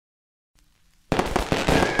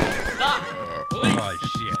entourage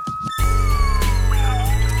shit. We have a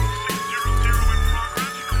Hotel 600 in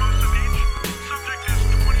progress for Hermosa Beach. Subject is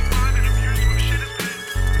 25 and appears to have shit his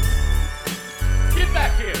pants. Get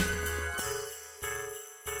back here!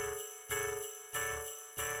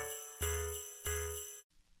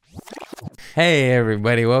 Hey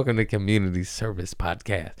everybody, welcome to Community Service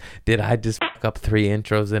Podcast. Did I just fuck up 3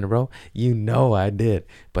 intros in a row? You know I did.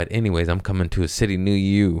 But anyways, I'm coming to a city near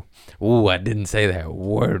you. Ooh, I didn't say that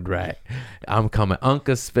word right. I'm coming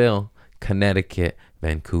Uncasville, Connecticut,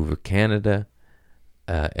 Vancouver, Canada,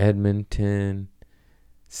 Edmonton,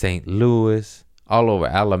 St. Louis, all over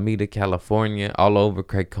Alameda, California, all over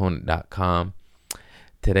CraigConant.com.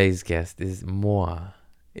 Today's guest is moi.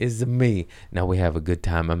 Is me. Now we have a good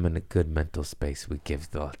time. I'm in a good mental space. We give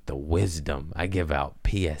the wisdom. I give out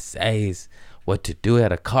PSAs, what to do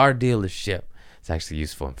at a car dealership. It's actually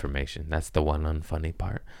useful information. That's the one unfunny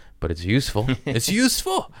part, but it's useful. It's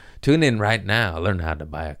useful. Tune in right now. Learn how to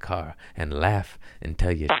buy a car and laugh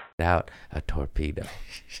until you out a torpedo.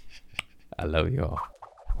 I love you all.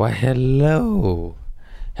 Why, hello.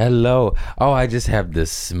 Hello. Oh, I just have the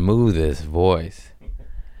smoothest voice.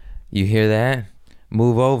 You hear that?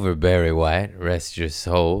 Move over, Barry White. Rest your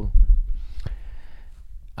soul.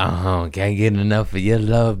 Can't get enough of your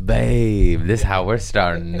love, babe. This how we're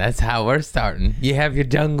starting. That's how we're starting. You have your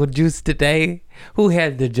jungle juice today? Who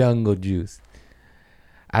had the jungle juice?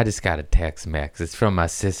 I just got a text, Max. It's from my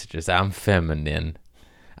sisters. I'm feminine.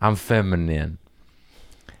 I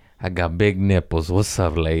got big nipples. What's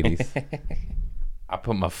up, ladies? I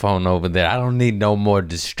put my phone over there. I don't need no more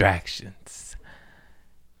distractions.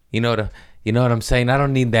 You know what I'm saying? I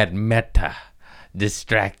don't need that meta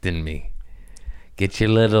distracting me. Get your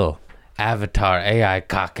little avatar AI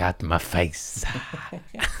cock out my face.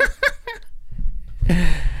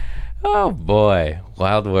 Oh boy,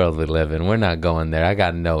 wild world we live in. We're not going there. I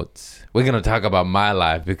got notes. We're going to talk about my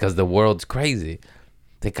life because the world's crazy.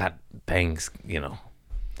 They got things,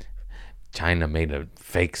 China made a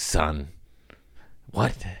fake sun.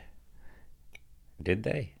 What? Did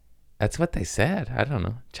they? That's what they said. I don't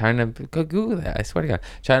know. China, go Google that. I swear to God.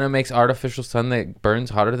 China makes artificial sun that burns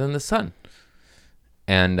hotter than the sun.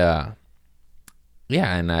 And, I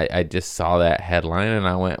just saw that headline and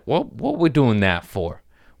I went, what we doing that for?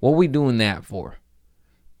 What we doing that for?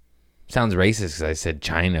 Sounds racist because I said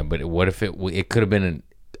China, but what if it could have been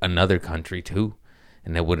another country too?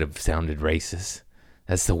 And it would have sounded racist.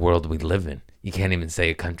 That's the world we live in. You can't even say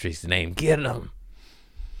a country's name. Get him.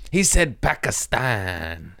 He said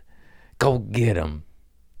Pakistan. Go get him.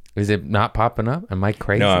 Is it not popping up? Am I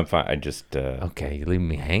crazy? No, I'm fine. I just... Okay, you leave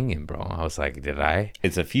me hanging, bro. I was like, did I?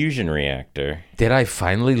 It's a fusion reactor. Did I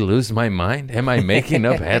finally lose my mind? Am I making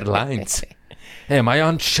up headlines? Am I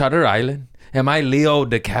on Shutter Island? Am I Leo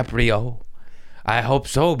DiCaprio? I hope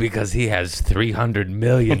so because he has $300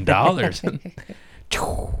 million.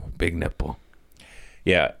 Big nipple.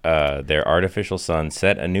 Yeah, their artificial sun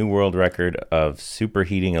set a new world record of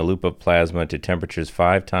superheating a loop of plasma to temperatures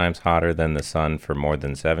 5 times hotter than the sun for more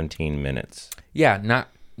than 17 minutes. Yeah,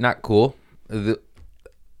 not cool. Yeah.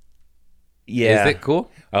 Is it cool?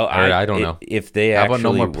 Oh, I don't know. If they How actually about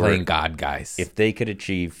no more playing God, guys? If they could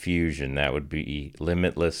achieve fusion, that would be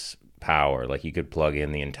limitless power. Like you could plug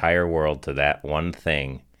in the entire world to that one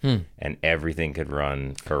thing. And everything could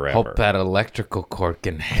run forever. Hope that electrical cord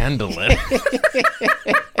can handle it.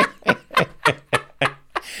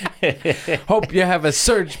 Hope you have a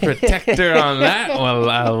surge protector on that one,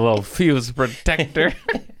 a little fuse protector.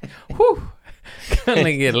 Whew.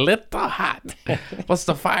 Gonna get a little hot. What's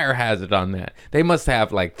the fire hazard on that? They must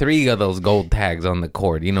have like 3 of those gold tags on the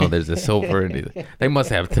cord. There's a silver. They must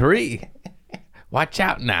have 3. Watch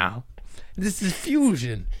out now. This is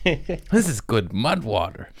fusion. This is good mud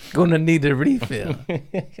water. Gonna need a refill.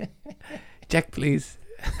 Check, please.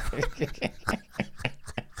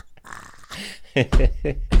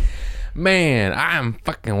 Man, I'm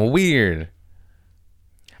fucking weird.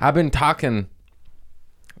 I've been talking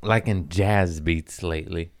like in jazz beats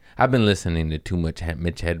lately. I've been listening to too much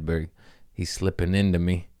Mitch Hedberg. He's slipping into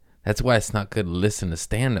me. That's why it's not good to listen to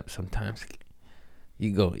stand-up sometimes.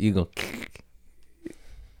 You go.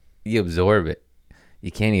 You absorb it.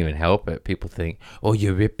 You can't even help it. People think, oh,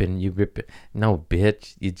 you're ripping. No,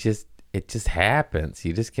 bitch. It just happens.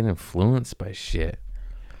 You just get influenced by shit.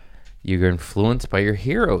 You're influenced by your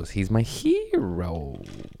heroes. He's my hero.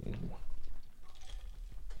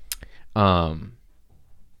 And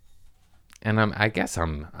I guess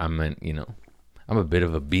I'm a bit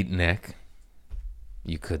of a beatnik,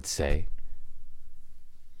 you could say.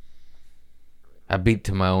 I beat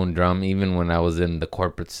to my own drum even when I was in the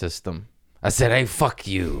corporate system. I said, hey, fuck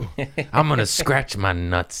you. I'm going to scratch my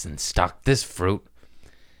nuts and stock this fruit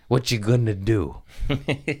what you gonna do?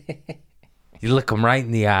 You look them right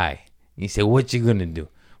in the eye. You say, what you gonna do?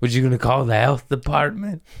 What you gonna call the health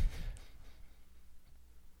department?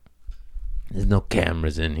 There's no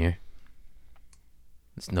cameras in here.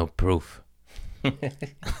 There's no proof.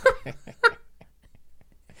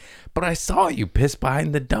 But I saw you piss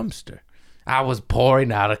behind the dumpster. I was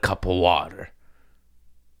pouring out a cup of water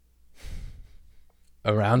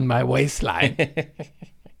around my waistline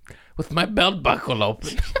with my belt buckle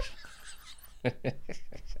open.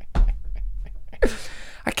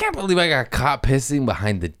 I can't believe I got caught pissing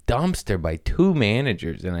behind the dumpster by 2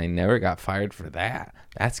 managers and I never got fired for that.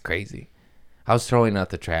 That's crazy. I was throwing out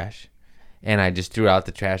the trash and I just threw out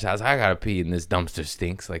the trash. I was like, I gotta pee and this dumpster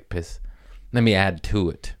stinks like piss. Let me add to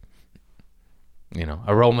it. You know,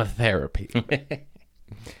 aromatherapy.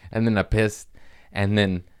 And then I pissed and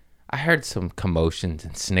then I heard some commotions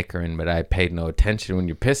and snickering, but I paid no attention. When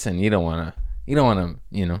you're pissing, you don't wanna, you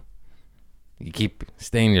know, you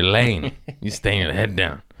stay in your lane. You stay your head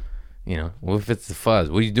down. You know, what if it's the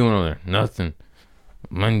fuzz? What are you doing over there? Nothing.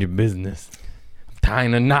 Mind your business. I'm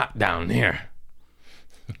tying a knot down here.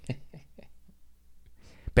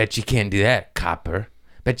 Bet you can't do that, copper.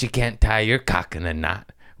 Bet you can't tie your cock in a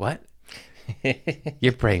knot. What?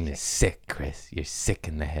 Your brain is sick, Chris. You're sick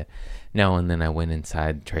in the head. No, and then I went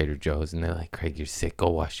inside Trader Joe's and they're like, Craig, you're sick. Go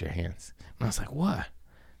wash your hands. And I was like, what?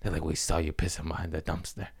 They're like, we saw you pissing behind the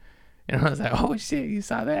dumpster. And I was like, oh, shit, you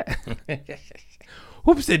saw that?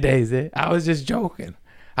 Whoopsie daisy. I was just joking.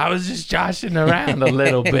 I was just joshing around a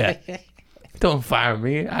little bit. Don't fire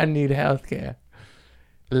me. I need health care.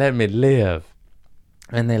 Let me live.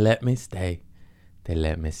 And they let me stay. They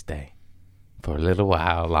let me stay for a little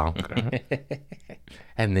while longer.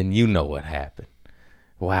 And then you know what happened.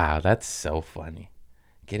 Wow, that's so funny.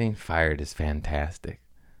 Getting fired is fantastic.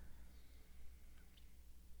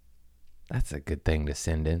 That's a good thing to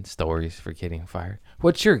send in, stories for getting fired.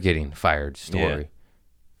 What's your getting fired story?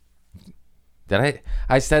 Did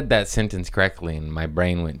I said that sentence correctly and my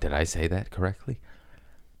brain went, did I say that correctly?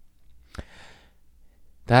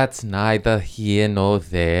 That's neither here nor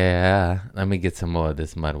there. Let me get some more of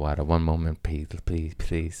this mud water. One moment,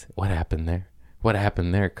 please. What happened there? What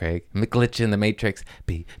happened there, Craig? I'm a glitch in the matrix.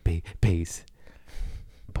 Peace.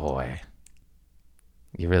 Boy,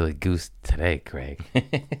 you really goosed today, Craig.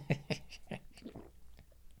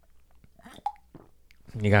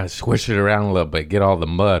 You gotta squish it around a little bit. Get all the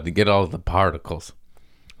mud. Get all the particles.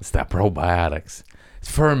 It's that probiotics.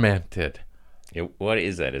 It's fermented. Yeah, what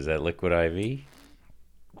is that? Is that liquid IV?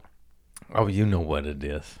 Oh, you know what it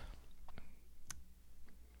is.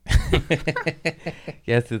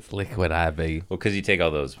 Yes, it's liquid IV. Well, because you take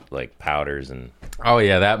all those like powders and... Oh,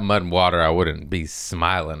 yeah, that mud water I wouldn't be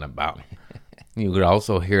smiling about. You could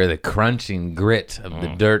also hear the crunching grit of the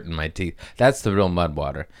dirt in my teeth. That's the real mud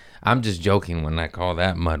water. I'm just joking when I call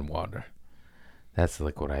that mud water. That's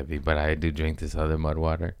liquid IV, but I do drink this other mud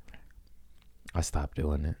water. I stopped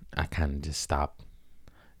doing it. I kind of just stopped,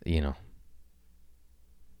 you know.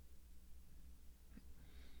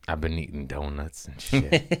 I've been eating donuts and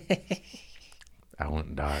shit. I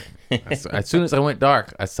went dark. As soon as I went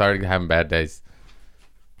dark, I started having bad days.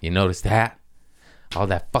 You notice that? All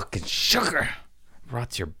that fucking sugar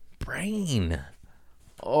rots your brain.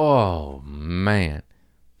 Oh, man.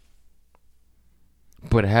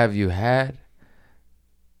 But have you had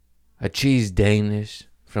a cheese Danish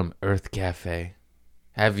from Earth Cafe?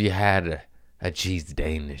 Have you had a cheese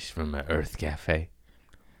Danish from an Earth Cafe?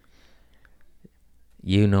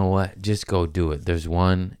 You know what? Just go do it. There's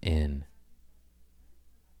one in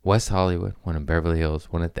West Hollywood, one in Beverly Hills,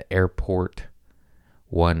 one at the airport,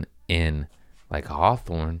 one in like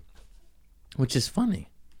Hawthorne, which is funny.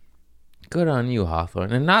 Good on you,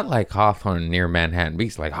 Hawthorne. And not like Hawthorne near Manhattan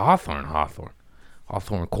Beach, like Hawthorne,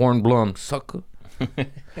 Cornblum, sucker.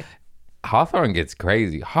 Hawthorne gets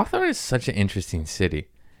crazy. Hawthorne is such an interesting city.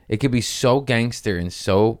 It could be so gangster and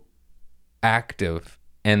so active.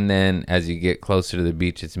 And then as you get closer to the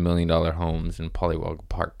beach, it's $1 million homes in Pollywog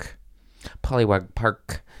Park.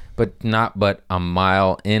 But a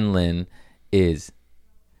mile inland is,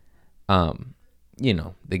 you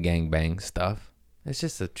know, the gangbang stuff. It's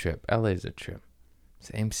just a trip. LA's a trip.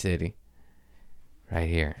 Same city. Right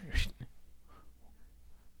here.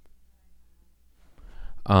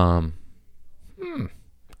 I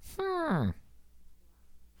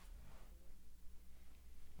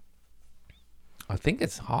think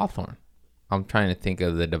it's Hawthorne. I'm trying to think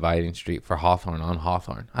of the dividing street for Hawthorne on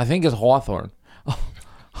Hawthorne. I think it's Hawthorne.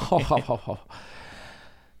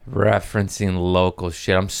 Referencing local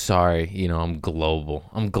shit. I'm sorry. You know, I'm global.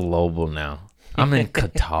 I'm global now. I'm in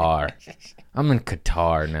Qatar. I'm in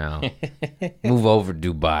Qatar now. Move over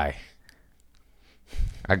Dubai.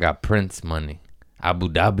 I got Prince money. Abu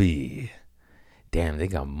Dhabi. Damn, they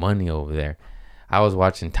got money over there. I was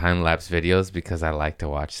watching time-lapse videos because I like to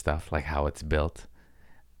watch stuff like how it's built.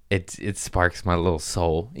 It sparks my little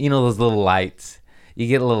soul. You know those little lights? You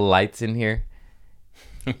get little lights in here.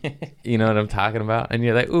 You know what I'm talking about? And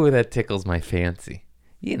you're like, ooh, that tickles my fancy.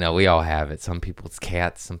 You know, we all have it. Some people it's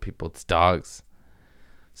cats. Some people it's dogs.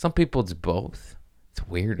 Some people it's both. It's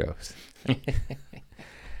weirdos.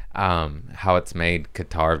 How it's made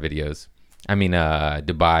Qatar videos. I mean,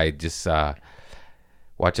 Dubai, just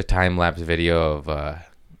watch a time-lapse video of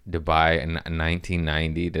Dubai in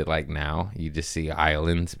 1990 to like now. You just see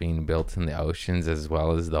islands being built in the oceans as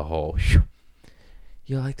well as the whole.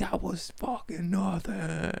 You're like, that was fucking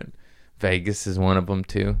nothing. Vegas is one of them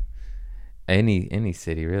too. Any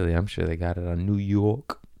city really. I'm sure they got it on New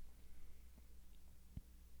York.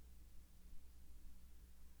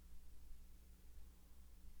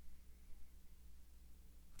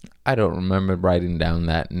 I don't remember writing down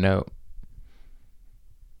that note.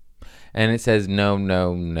 And it says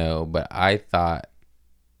no, but I thought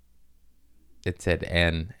it said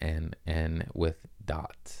N with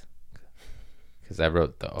dots. Because I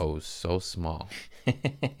wrote the O's so small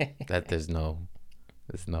that there's no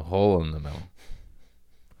hole in the middle.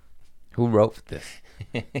 Who wrote this?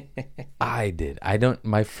 I did.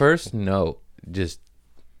 My first note just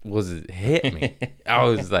hit me. I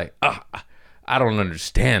was like, I don't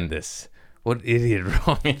understand this. What idiot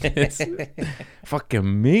wrote this?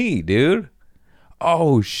 Fucking me, dude.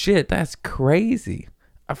 Oh, shit. That's crazy.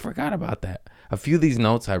 I forgot about that. A few of these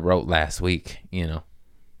notes I wrote last week, you know.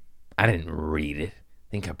 I didn't read it. I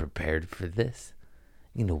think I prepared for this.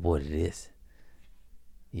 You know what it is.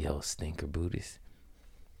 Yo, stinker booties.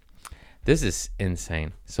 This is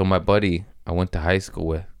insane. So my buddy I went to high school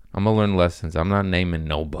with, I'm going to learn lessons. I'm not naming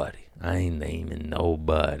nobody. I ain't naming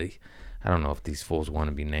nobody. I don't know if these fools want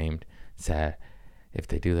to be named. Sad. If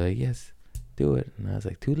they do, they're like, yes, do it. And I was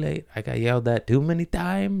like, too late. I got yelled at too many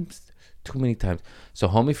times. So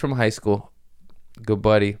homie from high school, good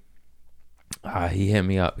buddy, he hit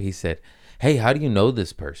me up. He said, hey, how do you know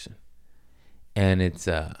this person? And it's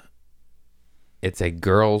a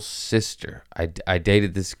girl's sister. I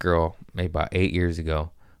dated this girl maybe about 8 years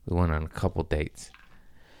ago. We went on a couple dates.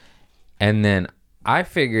 And then I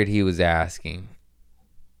figured he was asking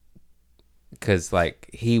because,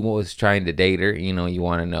 like, he was trying to date her. You know, you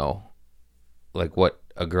want to know, like, what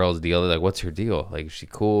a girl's deal is. Like, what's her deal? Like, is she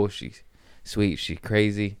cool? She's sweet? She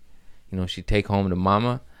crazy? You know, she take home to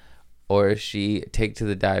mama? Or is she take to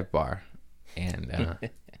the dive bar? And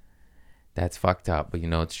that's fucked up. But, you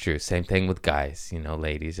know, it's true. Same thing with guys. You know,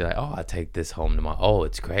 ladies. You're like, oh, I'll take this home to mama. Oh,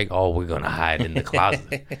 it's Craig. Oh, we're going to hide in the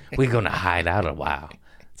closet. We're going to hide out a while.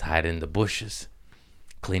 Let's hide in the bushes.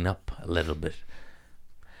 Clean up a little bit.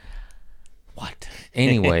 What?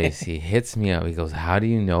 Anyways, he hits me up. He goes, how do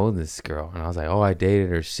you know this girl? And I was like, oh, I dated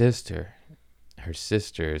her sister. Her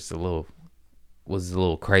sister was a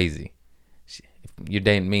little crazy. If you're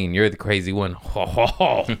dating me and you're the crazy one. Ho, ho,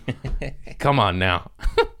 ho. Come on now.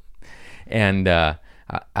 And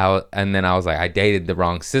and then I was like, I dated the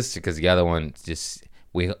wrong sister because the other one just,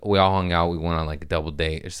 we all hung out. We went on like a double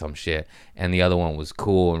date or some shit. And the other one was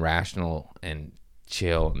cool and rational and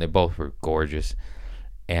chill. And they both were gorgeous.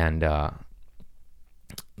 And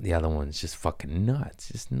the other one's just fucking nuts.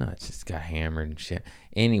 Just got hammered and shit.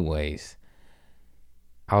 Anyways,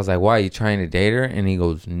 I was like, why, are you trying to date her? And he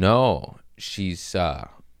goes, no, she's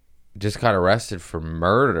just got arrested for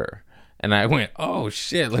murder. And I went, oh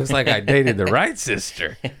shit, looks like I dated the right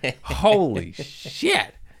sister. Holy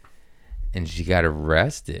shit. And she got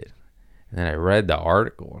arrested. And then I read the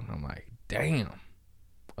article and I'm like, damn.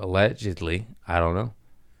 Allegedly, I don't know.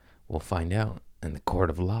 We'll find out in the court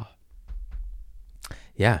of law.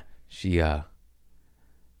 Yeah, she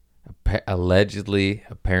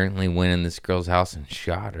apparently went in this girl's house and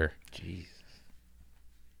shot her. Jesus.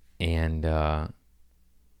 And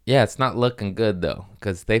yeah, it's not looking good though,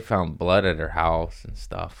 because they found blood at her house and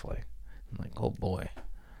stuff. Like, I'm like, oh boy.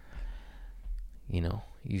 You know,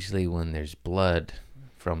 usually when there's blood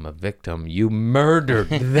from a victim, you murdered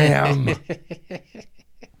them.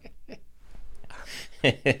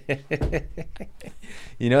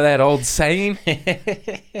 You know that old saying?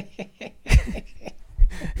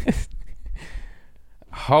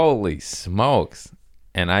 Holy smokes.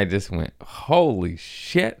 And I just went, holy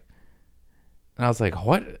shit. And I was like,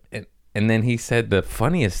 what? And then he said the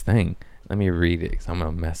funniest thing. Let me read it because I'm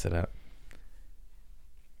going to mess it up.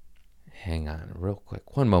 Hang on real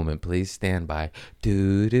quick. One moment, please. Stand by.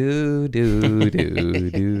 Do do do do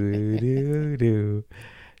do do do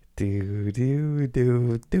do do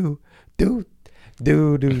do do do.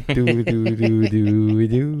 Do do do do do do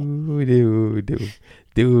do do do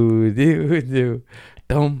do do do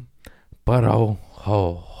dum but oh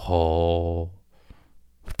ho ho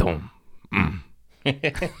dum.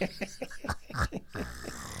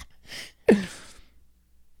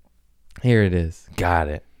 Here it is. Got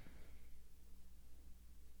it.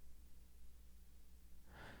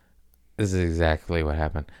 This is exactly what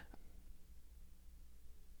happened.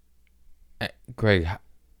 Greg,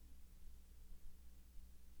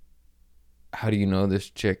 how do you know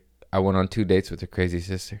this chick? I went on 2 dates with her crazy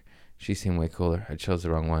sister. She seemed way cooler. I chose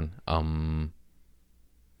the wrong one. And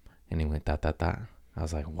he went, da, da, da. I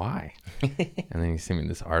was like, why? And then he sent me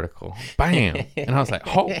this article. Bam! And I was like,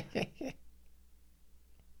 oh.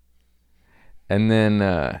 And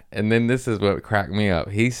then this is what cracked me up.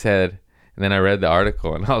 He said, and then I read the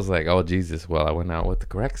article, and I was like, oh, Jesus, well, I went out with the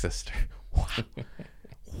correct sister.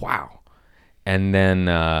 Wow. And then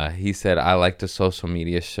he said, I like to social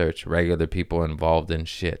media search regular people involved in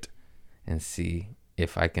shit and see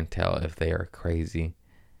if I can tell if they are crazy.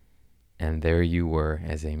 And there you were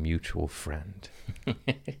as a mutual friend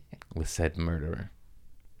with said murderer.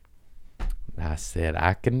 I said,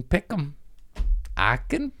 I can pick them. I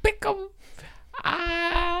can pick them.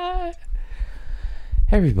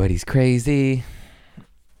 Everybody's crazy.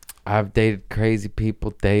 I've dated crazy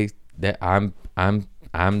people. I'm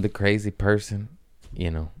the crazy person,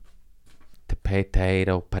 you know.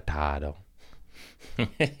 Potato.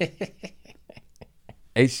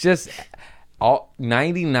 It's just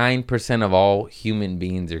 99% of all human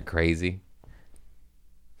beings are crazy,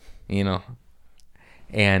 you know.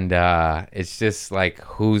 And it's just like,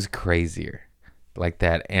 who's crazier? Like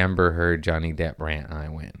that Amber Heard Johnny Depp rant I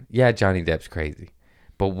went. Yeah, Johnny Depp's crazy.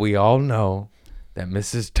 But we all know that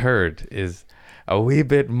Mrs. Turd is a wee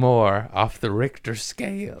bit more off the Richter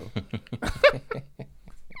scale.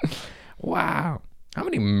 Wow. How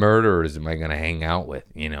many murderers am I going to hang out with,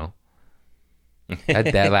 you know?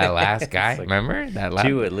 That last guy, like, remember?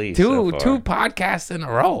 Two at least. Two podcasts in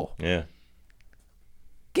a row. Yeah.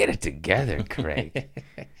 Get it together, Craig.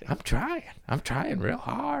 I'm trying real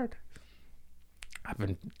hard. I've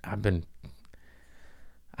been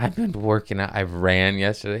working out. I ran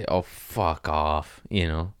yesterday. Oh, fuck off. You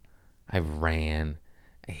know, I ran.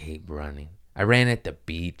 I hate running. I ran at the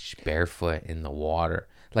beach barefoot in the water.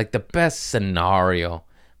 Like the best scenario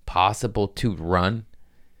possible to run.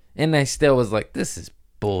 And I still was like, this is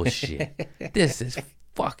bullshit. This is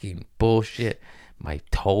fucking bullshit. My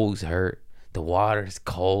toes hurt. The water's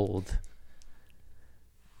cold.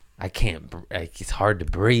 I can't, like, it's hard to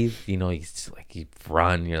breathe. You know, you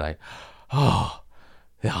run, you're like, oh,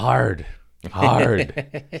 hard.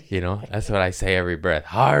 You know, that's what I say every breath.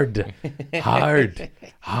 Hard.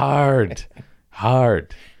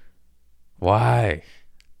 Why?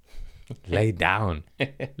 Lay down.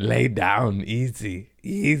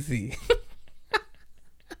 Easy.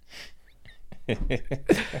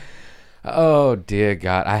 Oh, dear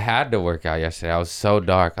God. I had to work out yesterday. I was so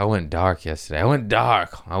dark. I went dark yesterday. I went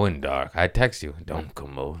dark. I text you. Don't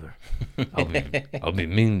come over. I'll be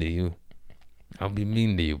mean to you. I'll be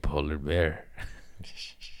mean to you, polar bear.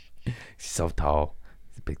 He's so tall.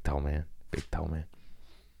 He's a big, tall man.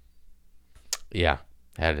 Yeah.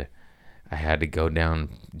 I had to go down,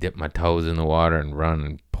 dip my toes in the water, and run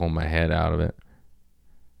and pull my head out of it.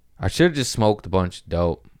 I should have just smoked a bunch of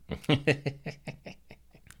dope.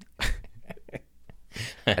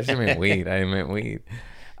 I just meant weed. I meant weed.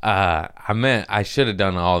 I should have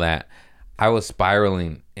done all that. I was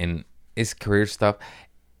spiraling in his career stuff.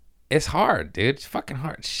 It's hard, dude. It's fucking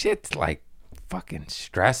hard. Shit's like fucking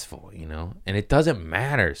stressful, you know? And it doesn't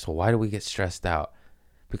matter. So why do we get stressed out?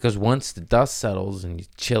 Because once the dust settles and you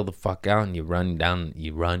chill the fuck out and you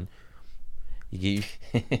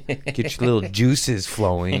get your little juices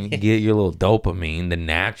flowing, you get your little dopamine, the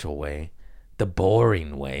natural way, the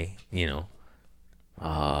boring way, you know?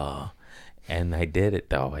 And I did it,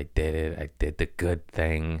 though. I did the good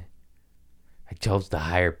thing. I chose the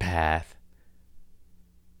higher path.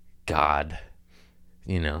 God,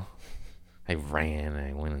 you know, I ran,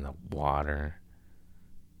 I went in the water,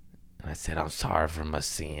 and I said, I'm sorry for my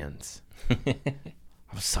sins.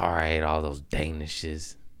 I'm sorry I ate all those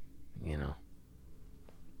Danishes, you know,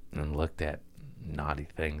 and looked at naughty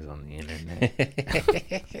things on the internet.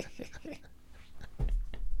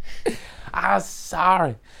 I'm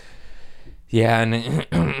sorry. Yeah, and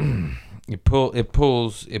it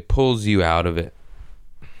pulls you out of it.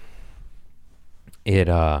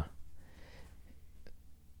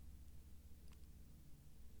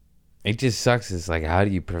 It just sucks. It's like, how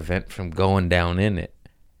do you prevent from going down in it?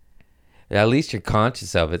 At least you're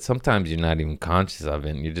conscious of it. Sometimes you're not even conscious of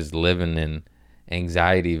it. And you're just living in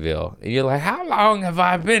Anxietyville. And you're like, how long have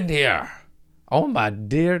I been here? Oh, my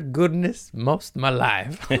dear goodness, most of my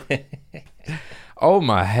life. Oh,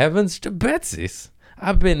 my heavens to Betsy's.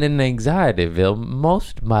 I've been in Anxietyville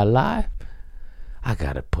most of my life. I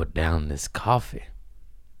gotta put down this coffee.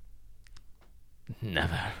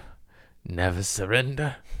 Never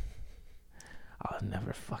surrender. I'll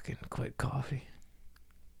never fucking quit coffee.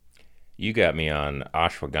 You got me on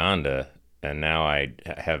ashwagandha, and now I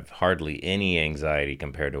have hardly any anxiety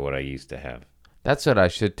compared to what I used to have. That's what I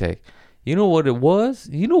should take. You know what it was?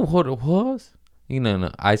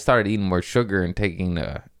 No, I started eating more sugar and taking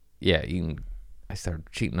I started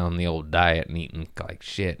cheating on the old diet and eating like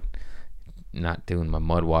shit. Not doing my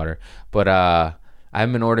mud water. But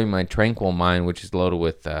I've been ordering my Tranquil Mind, which is loaded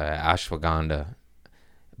with ashwagandha.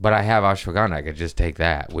 But I have ashwagandha. I could just take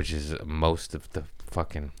that, which is most of the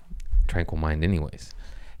fucking Tranquil Mind anyways.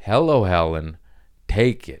 Hello, Helen.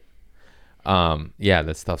 Take it.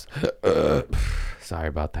 That stuff's... Sorry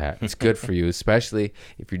about that. It's good for you, especially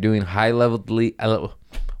if you're doing high level...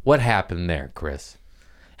 What happened there, Chris?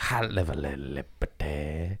 High level...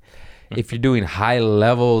 If you're doing high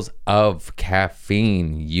levels of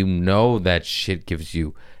caffeine, you know that shit gives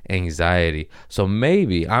you anxiety. So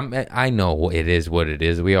maybe I know it is what it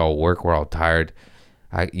is. We all work. We're all tired.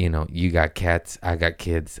 You got cats. I got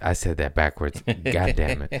kids. I said that backwards. God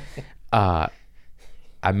damn it. I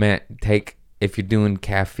meant if you're doing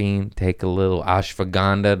caffeine, take a little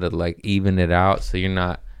ashwagandha to like even it out so you're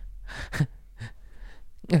not.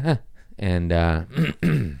 And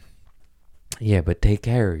yeah, but take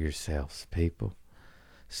care of yourselves, people.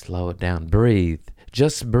 Slow it down. Breathe.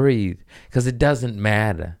 Just breathe. Because it doesn't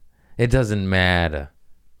matter. It doesn't matter.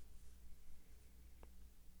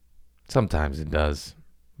 Sometimes it does.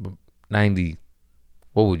 90,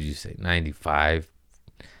 what would you say? 95,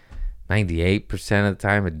 98% of the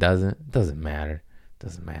time it doesn't. It doesn't matter. It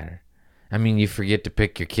doesn't matter. I mean, you forget to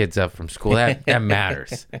pick your kids up from school. That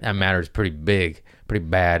matters. That matters pretty big, pretty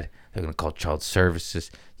bad. They're going to call child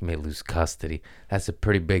services. You may lose custody. That's a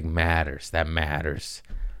pretty big matters. That matters.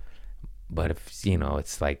 But if,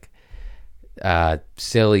 it's like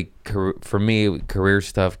silly, for me, career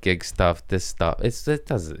stuff, gig stuff, this stuff, it's at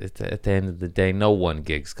the end of the day, no one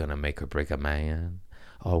gig's going to make or break a man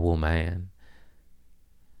or woman.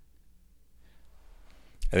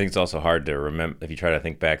 I think it's also hard to remember. If you try to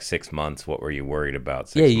think back 6 months, what were you worried about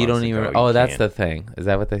 6 you months don't ago? even... Oh, that's the thing. Is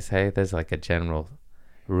that what they say? There's like a general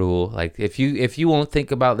rule. Like, if you won't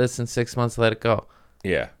think about this in 6 months, let it go.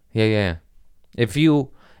 Yeah. Yeah. If you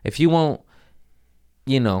won't,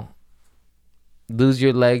 lose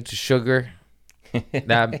your leg to sugar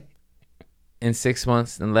that in 6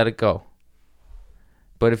 months, then let it go.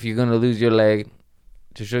 But if you're gonna lose your leg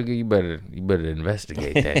to sugar, you better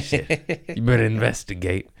investigate that shit. You better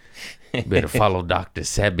investigate. You better follow Dr.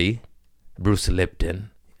 Sebi, Bruce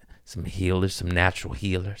Lipton, some healers, some natural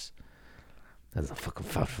healers. That's a fuck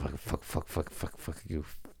you.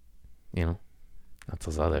 Not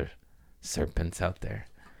those other serpents out there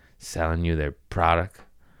selling you their product,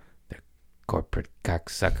 their corporate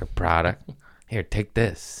cocksucker product. Here, take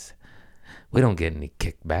this. We don't get any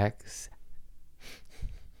kickbacks.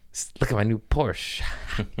 Look at my new Porsche.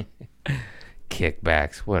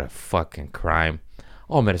 Kickbacks. What a fucking crime.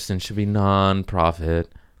 All medicine should be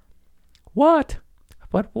non-profit. What?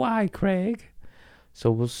 But why, Craig?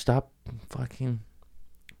 So we'll stop fucking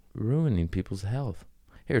ruining people's health.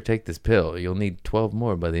 Here, take this pill. You'll need 12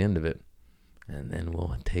 more by the end of it. And then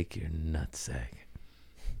we'll take your nutsack.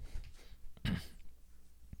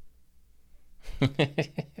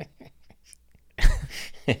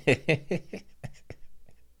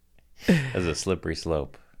 That's a slippery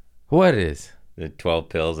slope. What is? The 12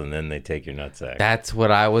 pills and then they take your nutsack. That's what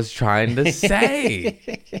I was trying to say.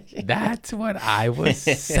 That's what I was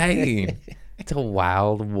saying. It's a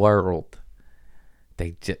wild world.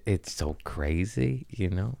 It's so crazy,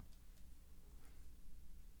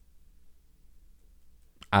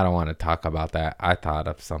 I don't want to talk about that. I thought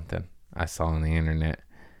of something I saw on the internet.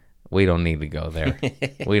 We don't need to go there.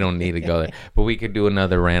 But we could do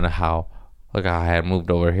another rant of how, look how I had moved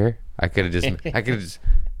over here. I could have just,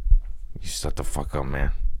 you shut the fuck up,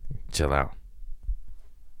 man. Chill out.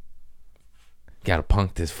 Gotta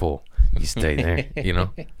punk this fool. You stay there,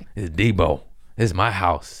 It's Debo. This is my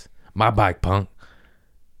house. My bike, punk.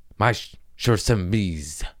 My short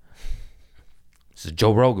 7Bs. This is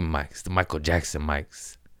Joe Rogan mics. The Michael Jackson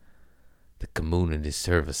mics. The community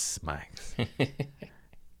service mics.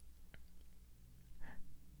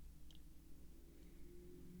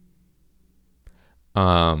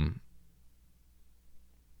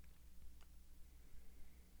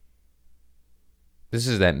 This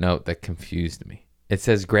is that note that confused me. It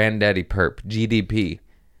says Granddaddy Perp, GDP.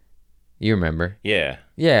 You remember? Yeah.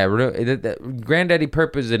 Yeah, Granddaddy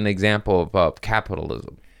Perp is an example of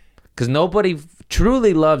capitalism. Because nobody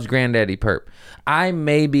truly loves Granddaddy Perp. I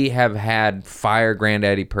maybe have had fire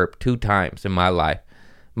Granddaddy Perp 2 times in my life.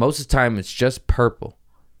 Most of the time, it's just purple.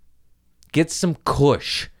 Get some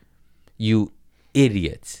Kush, you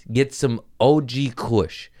idiots. Get some OG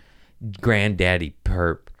Kush. Granddaddy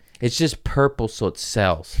Perp. It's just purple so it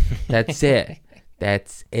sells. That's it.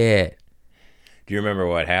 That's it. Do you remember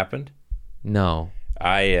what happened? No.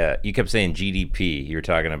 You kept saying GDP. You were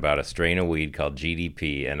talking about a strain of weed called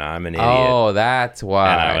GDP, and I'm an idiot. Oh, that's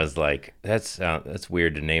why. And I was like, that's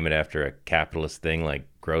weird to name it after a capitalist thing like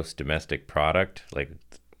gross domestic product. Like,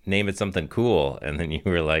 name it something cool. And then you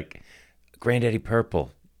were like, Granddaddy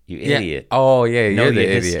Purple, you idiot. Oh, yeah, Know you're the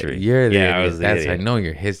your idiot. history. You're the idiot. I was the That's idiot. I know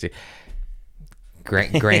your history.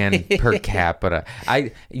 Grand per capita.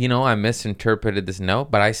 I misinterpreted this note,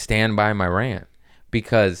 but I stand by my rant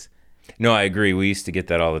because No, I agree. We used to get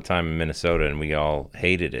that all the time in Minnesota, and we all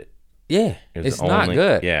hated it. yeah, It was it's not only-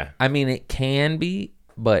 good. yeah. I mean, it can be,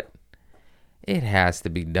 but it has to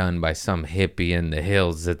be done by some hippie in the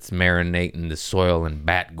hills that's marinating the soil in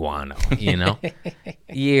bat guano, you know?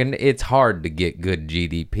 Yeah, and it's hard to get good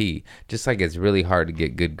GDP, just like it's really hard to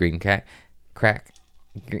get good green cack.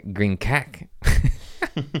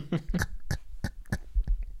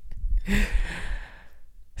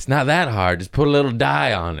 It's not that hard. Just put a little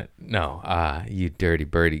dye on it. No, you dirty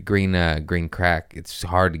birdie. Green crack. It's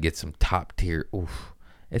hard to get some top tier. Oof.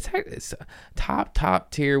 It's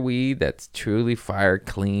top tier weed that's truly fire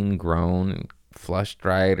clean grown and flushed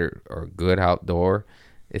right or good outdoor.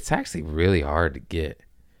 It's actually really hard to get.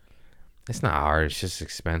 It's not hard. It's just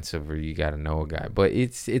expensive, or you got to know a guy. But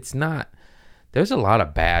it's not. There's a lot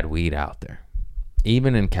of bad weed out there,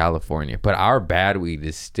 even in California. But our bad weed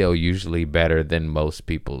is still usually better than most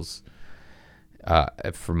people's.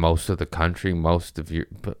 For most of the country, most of your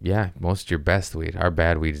best weed. Our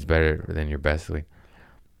bad weed is better than your best weed.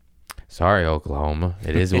 Sorry, Oklahoma.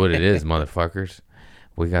 It is what it is, motherfuckers.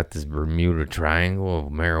 We got this Bermuda Triangle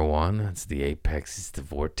of marijuana. It's the apex. It's the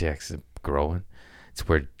vortex of growing. It's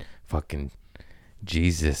where fucking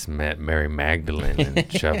Jesus met Mary Magdalene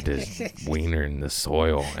and shoved his wiener in the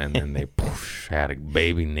soil, and then they had a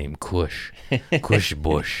baby named Kush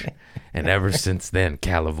Bush. And ever since then,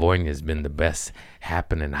 California's been the best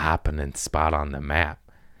happening spot on the map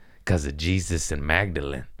because of Jesus and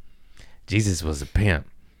Magdalene. Jesus was a pimp.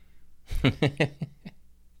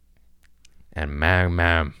 And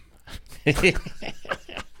ma'am.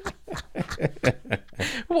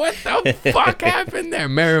 What the fuck happened there?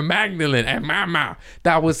 Mary Magdalene and Mama.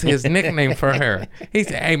 That was his nickname for her. He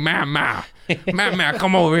said, hey, Mama,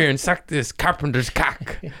 come over here and suck this carpenter's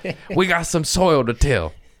cock. We got some soil to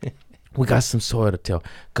till.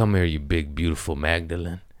 Come here, you big, beautiful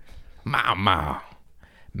Magdalene. Mama.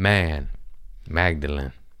 Man,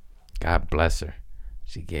 Magdalene. God bless her.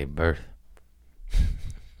 She gave birth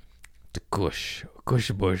to Kush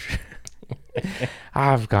Bush.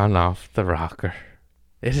 I've gone off the rocker.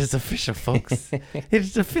 It is official, folks. It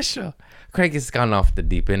is official. Craig has gone off the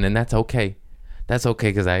deep end, and that's okay. That's okay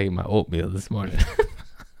because I ate my oatmeal this morning.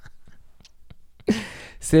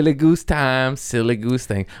 Silly goose time, silly goose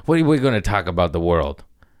thing. What are we going to talk about the world?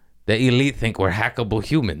 The elite think we're hackable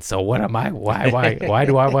humans. So what am I? Why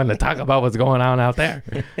do I want to talk about what's going on out there?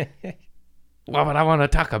 Why would I want to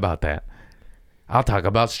talk about that? I'll talk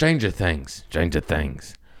about Stranger Things.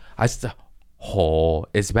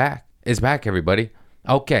 It's back. It's back, everybody.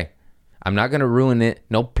 Okay. I'm not going to ruin it.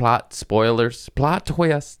 No plot spoilers. Plot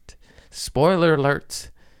twist. Spoiler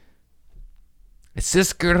alerts.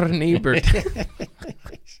 Siskel and Ebert.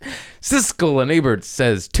 Siskel and Ebert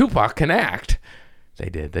says Tupac can act. They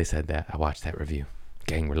did. They said that. I watched that review.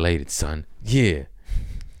 Gang related, son. Yeah.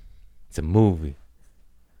 It's a movie.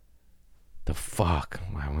 The fuck?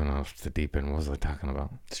 I went off the deep end. What was I talking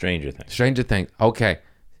about? Stranger Things. Okay.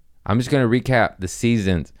 I'm just going to recap the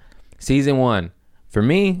seasons. Season 1. For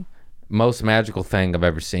me, most magical thing I've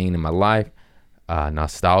ever seen in my life.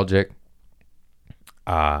 Nostalgic.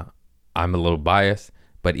 I'm a little biased.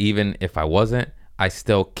 But even if I wasn't, I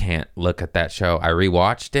still can't look at that show. I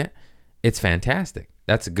rewatched it. It's fantastic.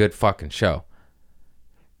 That's a good fucking show.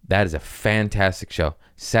 That is a fantastic show.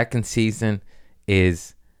 Second season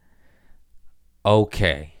is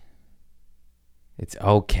okay. It's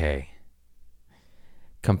okay.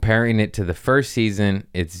 Comparing it to the first season,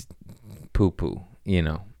 it's poo-poo, you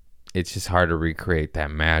know. It's just hard to recreate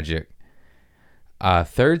that magic.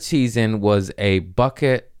 Third season was a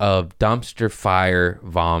bucket of dumpster fire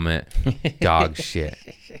vomit, dog shit.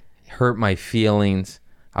 Hurt my feelings.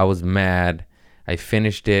 I was mad. I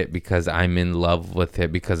finished it because I'm in love with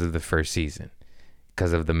it because of the first season,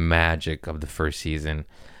 because of the magic of the first season.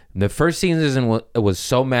 The first season was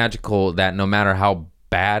so magical that no matter how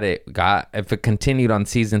bad it got, if it continued on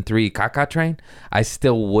season 3, Caca Train, I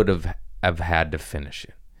still would have had to finish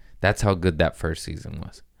it. That's how good that first season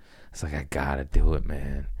was. It's like, I gotta do it,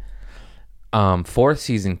 man. Fourth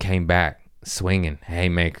season came back swinging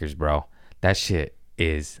haymakers, bro. That shit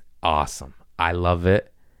is awesome. I love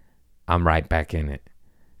it. I'm right back in it.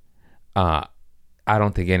 I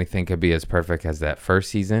don't think anything could be as perfect as that first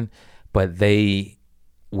season, but they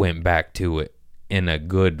went back to it in a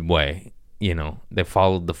good way. You know, they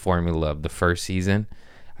followed the formula of the first season.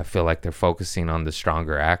 I feel like they're focusing on the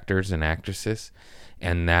stronger actors and actresses.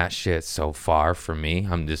 And that shit so far for me,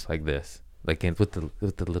 I'm just like this, like with the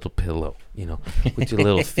little pillow, you know, with your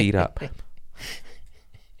little feet up,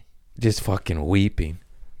 just fucking weeping,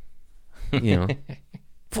 you know.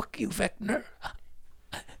 Fuck you, Vecna.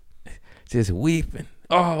 Just weeping.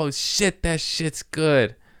 Oh shit, that shit's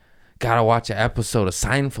good. Gotta watch an episode of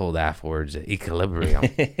Seinfeld afterwards, Equilibrium,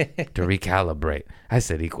 to recalibrate. I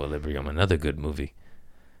said Equilibrium, another good movie.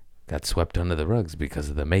 Got swept under the rugs because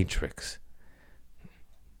of The Matrix.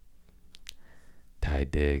 Ty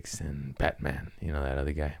Diggs and Batman, you know that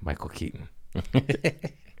other guy, Michael Keaton.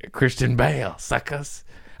 Christian Bale, suckers.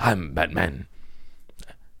 I'm Batman.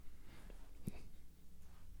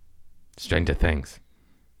 Stranger Things.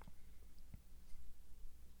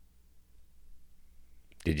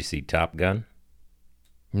 Did you see Top Gun?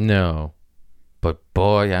 No, but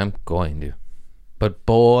boy, I'm going to. But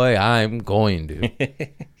boy, I'm going to.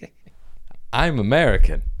 I'm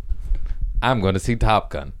American. I'm going to see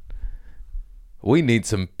Top Gun. We need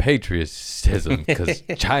some patriotism because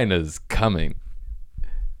China's coming.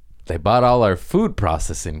 They bought all our food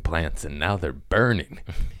processing plants and now they're burning.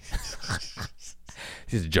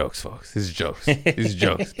 These are jokes, folks. These are jokes. These are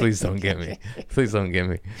jokes. Please don't get me. Please don't get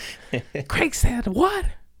me. Craig said, what?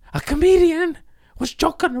 A comedian was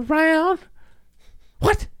joking around?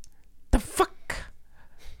 What? The fuck?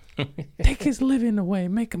 Take his living away.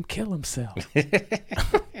 Make him kill himself.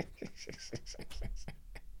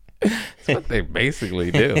 That's what they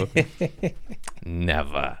basically do.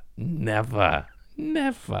 Never.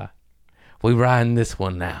 We riding this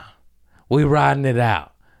one now. We riding it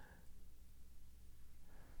out.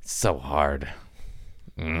 It's so hard.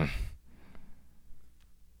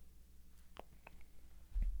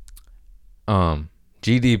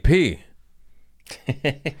 GDP.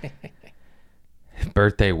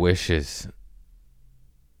 Birthday wishes.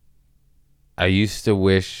 I used to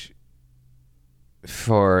wish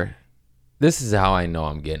for, this is how I know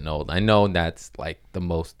I'm getting old. I know that's like the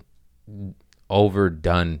most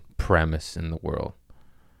overdone premise in the world.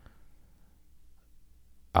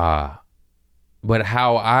 But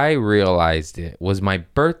how I realized it was my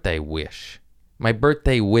birthday wish. My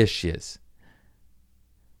birthday wishes.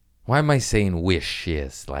 Why am I saying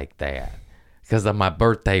wishes like that? Because of my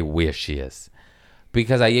birthday wishes.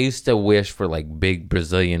 Because I used to wish for like big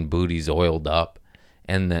Brazilian booties oiled up.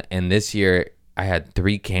 And this year I had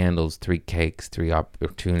 3 candles, 3 cakes, 3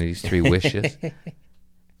 opportunities, 3 wishes.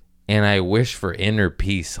 And I wish for inner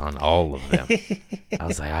peace on all of them. I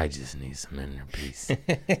was like, I just need some inner peace.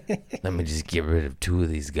 Let me just get rid of 2 of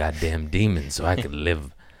these goddamn demons so I could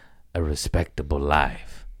live a respectable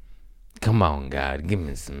life. Come on, God, give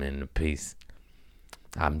me some inner peace.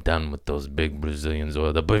 I'm done with those big Brazilians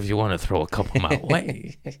oiled up. But if you want to throw a couple my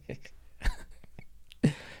way,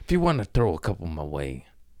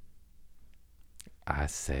 I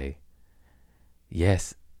say,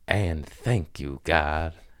 yes, and thank you,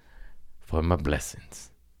 God, for my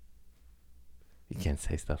blessings. You can't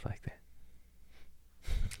say stuff like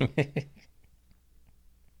that.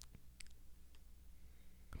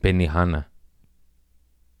 Benihana.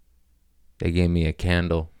 They gave me a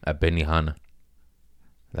candle at Benihana.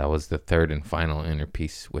 That was the 3rd and final inner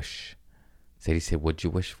peace wish. Sadie said, what'd you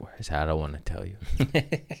wish for? I said, I don't want to tell you.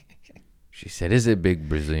 She said, is it big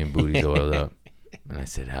Brazilian booties oiled up? And I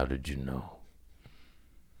said, how did you know?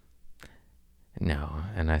 No.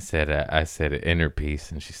 And I said inner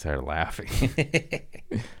peace, and she started laughing. She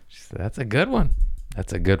said, that's a good one.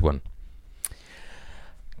 That's a good one.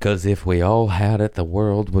 Because if we all had it, the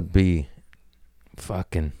world would be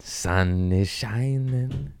fucking sun is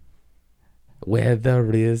shining.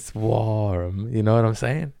 Weather is warm. You know what I'm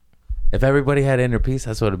saying? If everybody had inner peace,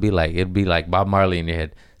 that's what it'd be like. It'd be like Bob Marley in your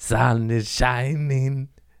head. Sun is shining.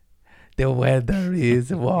 The weather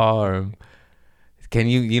is warm. Can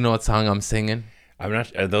you know what song I'm singing? I'm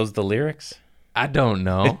not. Are those the lyrics? I don't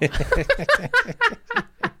know.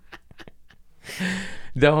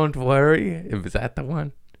 Don't worry. Is that the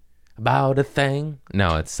one? About a thing?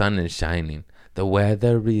 No, it's sun is shining. The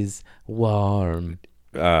weather is warm.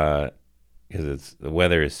 Because the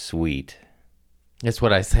weather is sweet. That's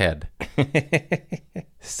what I said.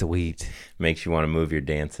 Sweet. Makes you want to move your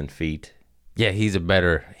dancing feet. Yeah, he's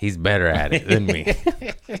better at it than me.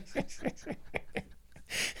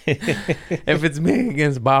 If it's me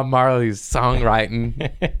against Bob Marley's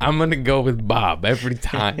songwriting, I'm gonna go with Bob every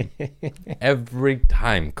time. Every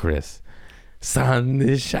time, Chris. Sun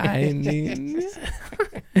is shining.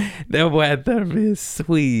 The weather is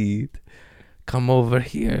sweet. Come over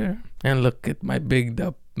here and look at my bigged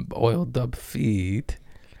up, oiled up feet.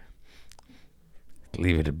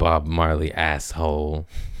 Leave it to Bob Marley, asshole.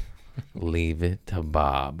 Leave it to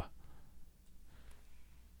Bob.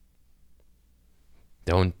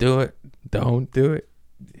 Don't do it. Don't do it.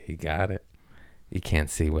 He got it. You can't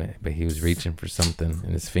see what, but he was reaching for something,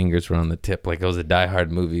 and his fingers were on the tip, like it was a Die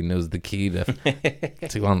Hard movie, and it was the key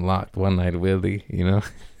to unlock One Night Willie, you know?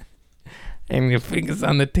 And your fingers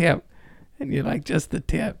on the tip, and you're like, just the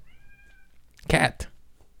tip. Cat.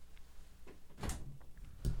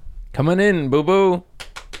 Come on in, boo-boo.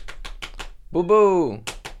 Boo-boo.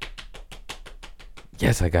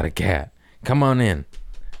 Yes, I got a cat. Come on in.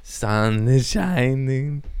 Sun is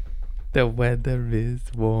shining. The weather is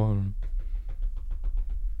warm.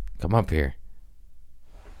 Come up here.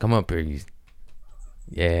 Come up here.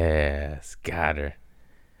 Yes, got her.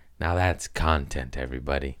 Now that's content,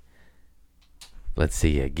 everybody. Let's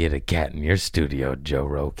see you get a cat in your studio, Joe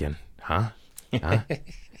Rogan. Huh? Huh?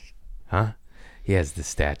 Huh? He has the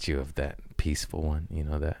statue of that peaceful one, you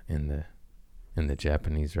know, that in the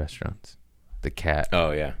Japanese restaurants. The cat.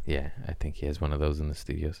 Oh, yeah. Yeah, I think he has one of those in the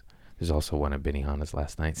studios. There's also one at Benihana's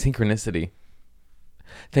last night. Synchronicity.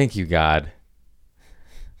 Thank you, God.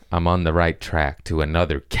 I'm on the right track to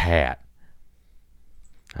another cat.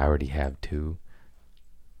 I already have two.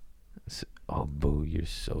 Oh, boo, you're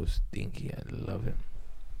so stinky. I love it.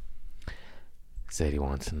 Sadie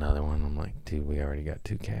wants another one. I'm like, dude, we already got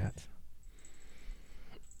two cats.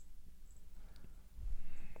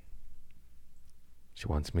 She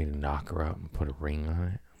wants me to knock her up and put a ring on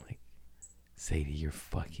it. I'm like, Sadie, you're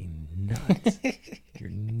fucking nuts. You're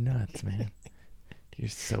nuts, man. You're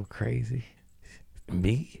so crazy.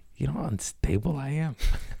 Me? You know how unstable I am?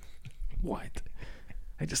 What?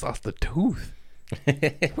 I just lost a tooth.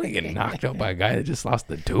 I'm gonna get knocked out by a guy that just lost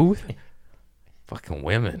a tooth? Fucking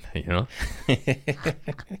women, you know?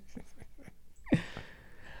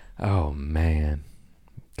 Oh, man.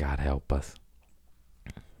 God help us.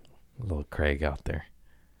 Little Craig out there.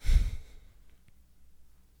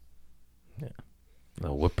 Yeah.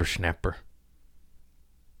 Little whippersnapper.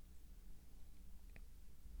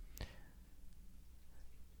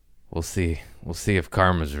 We'll see. We'll see if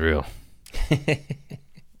karma's real.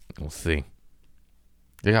 We'll see.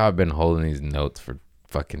 Look how I've been holding these notes for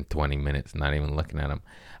fucking 20 minutes, not even looking at them.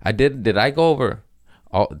 Did I go over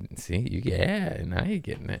all? See, now you're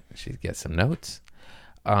getting it. She gets some notes.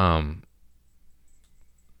 Did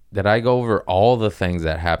I go over all the things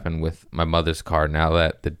that happened with my mother's car now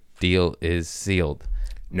that the deal is sealed?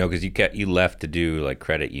 No, because you left to do like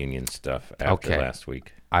credit union stuff after last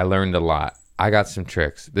week. I learned a lot. I got some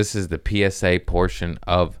tricks. This is the PSA portion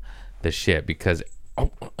of the shit because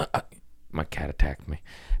my cat attacked me.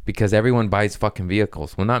 Because everyone buys fucking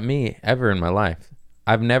vehicles. Well, not me ever in my life.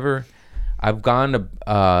 I've gone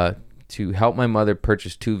to help my mother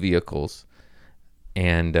purchase 2 vehicles,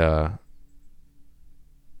 and I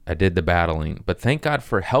did the battling. But thank God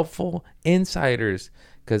for helpful insiders.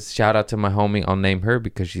 Because shout out to my homie, I'll name her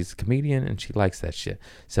because she's a comedian and she likes that shit.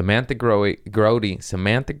 Samantha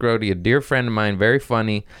Grody, a dear friend of mine, very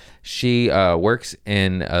funny. She works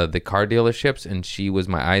in the car dealerships, and she was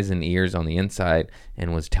my eyes and ears on the inside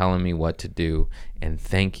and was telling me what to do. And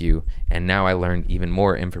thank you. And now I learned even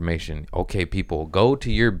more information. Okay, people, go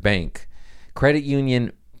to your bank. Credit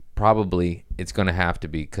union, probably it's going to have to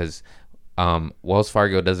be because Wells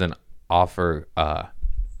Fargo doesn't offer...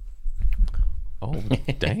 Oh,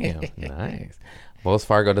 damn. Nice. Wells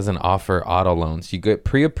Fargo doesn't offer auto loans. You get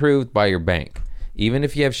pre-approved by your bank. Even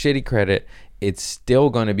if you have shitty credit, it's still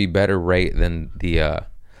going to be better rate than the...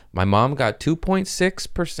 my mom got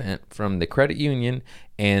 2.6% from the credit union,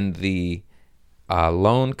 and the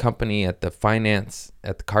loan company at the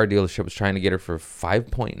car dealership was trying to get her for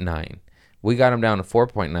 5.9. We got them down to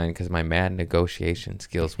 4.9 because my mad negotiation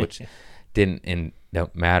skills, which didn't end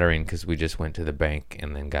up mattering because we just went to the bank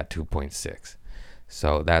and then got 2.6.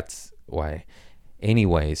 So that's why.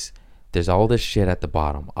 Anyways, there's all this shit at the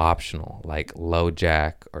bottom, optional, like low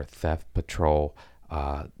jack or theft patrol,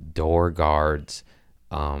 door guards,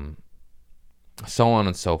 so on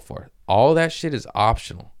and so forth. All that shit is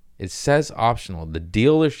optional. It says optional. The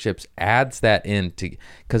dealerships adds that in to,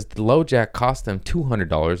 because the low jack cost them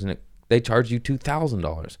 $200 and they charge you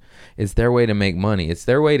 $2,000. It's their way to make money. It's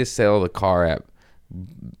their way to sell the car at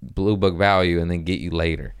blue book value and then get you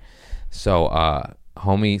later. So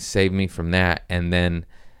homie saved me from that. And then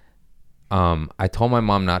I told my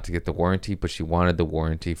mom not to get the warranty, but she wanted the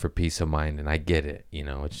warranty for peace of mind, and I get it. You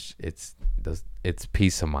know, it's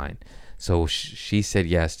peace of mind. So she said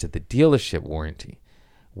yes to the dealership warranty.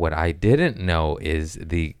 What I didn't know is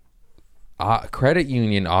the credit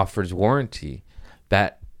union offers warranty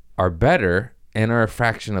that are better and are a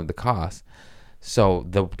fraction of the cost. So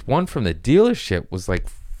the one from the dealership was like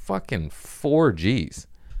fucking $4,000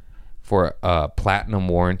 for a platinum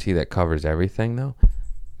warranty that covers everything, though.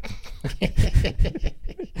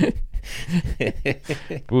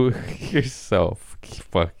 You're so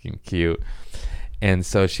fucking cute. And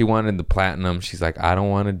so she wanted the platinum. She's like, I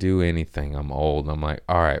don't want to do anything. I'm old. I'm like,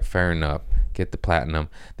 all right, fair enough. Get the platinum.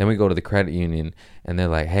 Then we go to the credit union and they're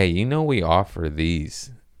like, hey, you know we offer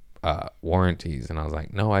these warranties. And I was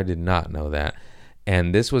like, no, I did not know that.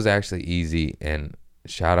 And this was actually easy. And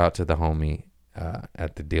shout out to the homie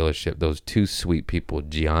at the dealership. Those two sweet people,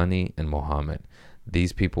 Gianni and Mohammed.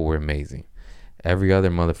 These people were amazing. Every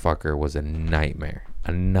other motherfucker was a nightmare.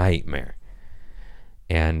 A nightmare.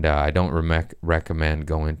 And I don't recommend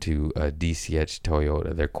going to DCH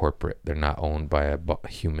Toyota. They're corporate. They're not owned by a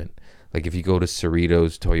human. Like if you go to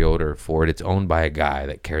Cerritos, Toyota, or Ford, it's owned by a guy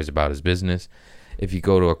that cares about his business. If you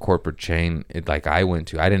go to a corporate chain, like I went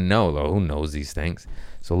to, I didn't know though. Who knows these things?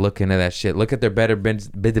 So look into that shit. Look at their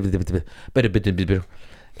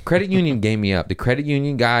credit union gave me up. The credit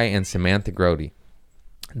union guy and Samantha Grody.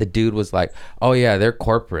 The dude was like, oh yeah, they're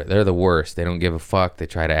corporate. They're the worst. They don't give a fuck. They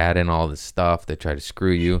try to add in all this stuff. They try to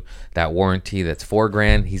screw you. That warranty that's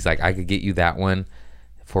 $4,000. He's like, I could get you that one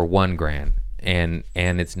for $1,000. And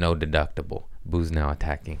it's no deductible. Boo's now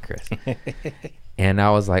attacking Chris. And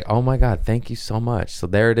I was like, oh my God, thank you so much. So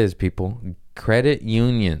there it is, people. Credit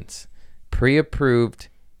unions, pre-approved.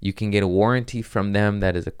 You can get a warranty from them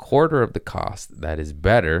that is a quarter of the cost. That is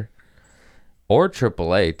better. Or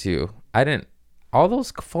AAA too. All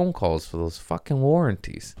those phone calls for those fucking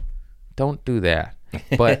warranties. Don't do that.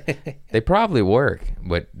 But they probably work.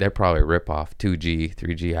 But they're probably a ripoff. 2G,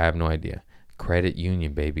 3G, I have no idea. Credit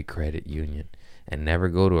union, baby, credit union. And never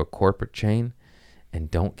go to a corporate chain.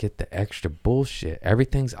 And don't get the extra bullshit.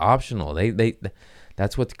 Everything's optional.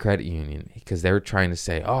 That's what the credit union, because they were trying to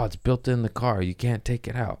say, oh, it's built in the car. You can't take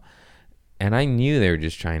it out. And I knew they were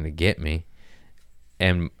just trying to get me.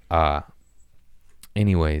 And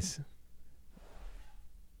anyways.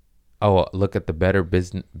 Oh, look at the Better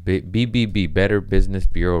Business BBB Better Business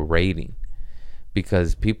Bureau rating,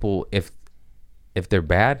 because people, if they're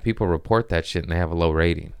bad, people report that shit and they have a low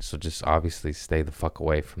rating. So just obviously stay the fuck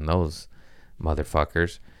away from those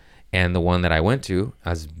motherfuckers. And the one that I went to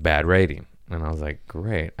has bad rating, and I was like,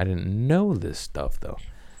 great. I didn't know this stuff though.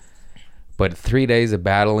 But 3 days of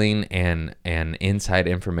battling and inside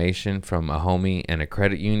information from a homie and a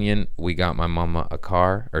credit union, we got my mama a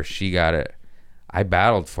car, or she got it. I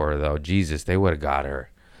battled for her though. Jesus, they would have got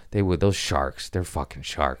her. Those sharks. They're fucking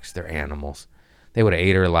sharks. They're animals. They would have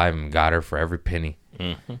ate her alive and got her for every penny.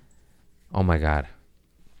 Mm-hmm. Oh my God.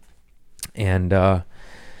 And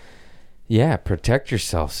yeah, protect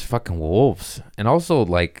yourselves. Fucking wolves. And also,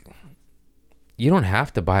 like, you don't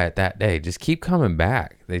have to buy it that day. Just keep coming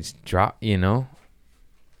back. They just drop,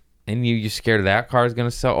 and you're scared that car is going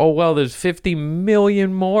to sell. Oh, well, there's 50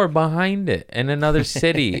 million more behind it in another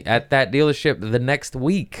city at that dealership the next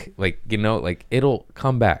week. Like, it'll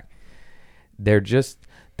come back. They're just,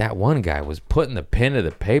 that one guy was putting the pen to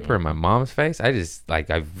the paper in my mom's face. I just,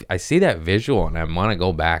 I see that visual and I want to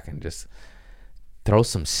go back and just throw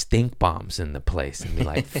some stink bombs in the place and be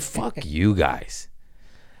like, fuck you guys.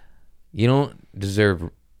 You don't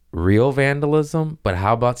deserve real vandalism, but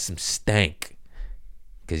how about some stank?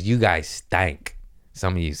 Because you guys stank.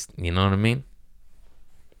 Some of you, you know what I mean?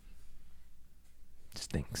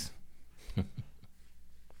 Stinks.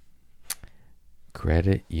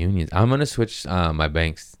 Credit unions. I'm going to switch my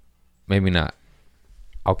banks. Maybe not.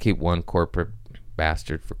 I'll keep one corporate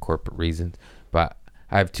bastard for corporate reasons. But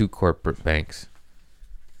I have two corporate banks.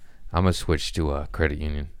 I'm going to switch to a credit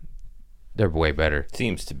union. They're way better.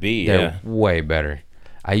 Seems to be, They're way better.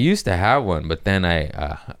 I used to have one, but then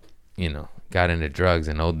I, got into drugs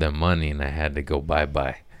and owed them money, and I had to go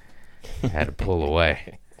bye-bye. I had to pull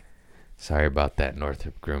away. Sorry about that,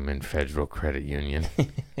 Northrop Grumman Federal Credit Union.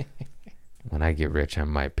 When I get rich, I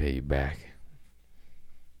might pay you back.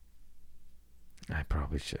 I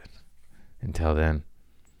probably should. Until then,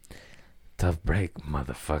 tough break,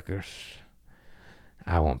 motherfuckers.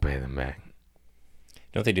 I won't pay them back.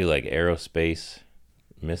 Don't they do like aerospace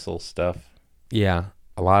missile stuff? Yeah,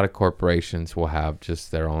 a lot of corporations will have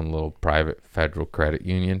just their own little private federal credit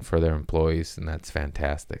union for their employees, and that's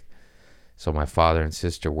fantastic. So my father and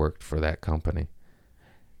sister worked for that company,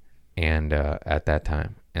 and at that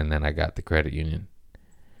time, and then I got the credit union.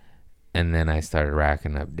 And then I started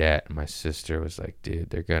racking up debt. And my sister was like, dude,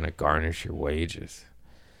 they're going to garnish your wages.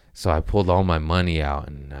 So I pulled all my money out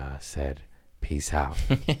and said, peace out.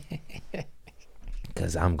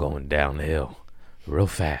 Because I'm going downhill real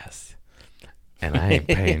fast. And I ain't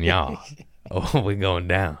paying y'all. Oh, we're going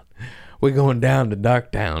down. We're going down to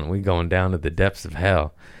Darktown. We're going down to the depths of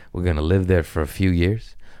hell. We're going to live there for a few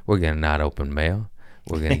years. We're going to not open mail.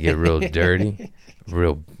 We're going to get real dirty,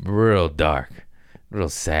 real dark. Real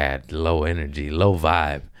sad, low energy, low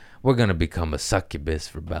vibe. We're going to become a succubus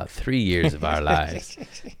for about 3 years of our lives.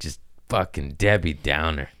 Just fucking Debbie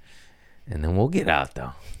Downer. And then we'll get out,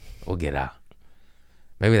 though. We'll get out.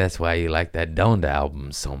 Maybe that's why you like that Donda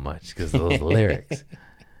album so much, because of those lyrics.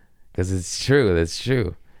 Because it's true. That's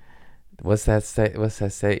true. What's that say? What's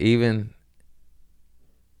that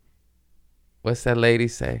lady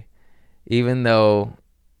say? Even though...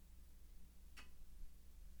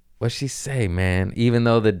 What'd she say, man? Even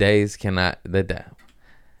though the days cannot...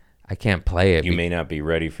 I can't play it. You may not be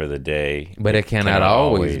ready for the day. But it cannot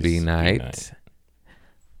always be night.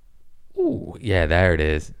 Ooh, yeah, there it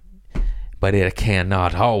is. But it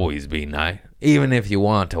cannot always be night. Even if you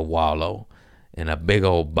want to wallow in a big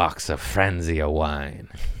old box of frenzy of wine.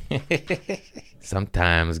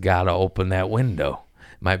 Sometimes gotta open that window.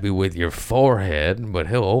 Might be with your forehead, but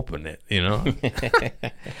he'll open it, you know?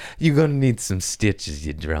 You're gonna need some stitches,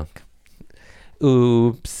 you drunk.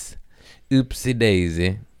 Oops. Oopsie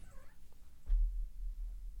daisy.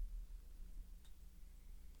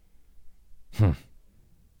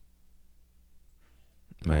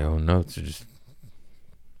 My own notes are just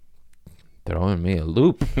throwing me a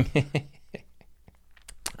loop.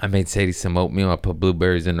 I made Sadie some oatmeal. I put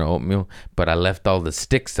blueberries in her oatmeal, but I left all the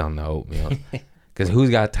sticks on the oatmeal. Because who's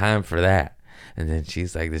got time for that? And then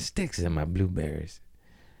she's like, the sticks in my blueberries.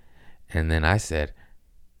 And then I said,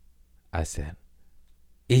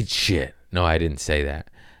 eat shit. No, I didn't say that.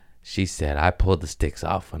 She said, I pull the sticks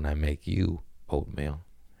off when I make you oatmeal.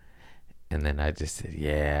 And then I just said,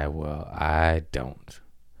 yeah, well, I don't.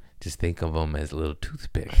 Just think of them as little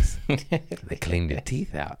toothpicks. They clean your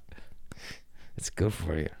teeth out. It's good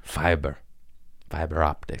for you. Fiber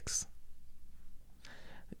optics.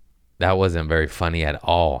 That wasn't very funny at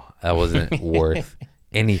all. That wasn't worth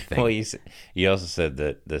anything. Well, you also said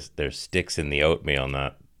that there's sticks in the oatmeal,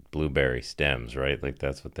 not blueberry stems, right? Like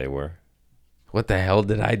that's what they were. What the hell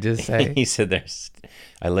did I just say? He said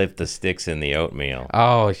I left the sticks in the oatmeal.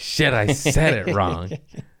 Oh shit! I said it wrong.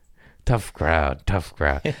 Tough crowd.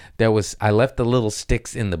 I left the little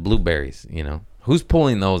sticks in the blueberries. You know who's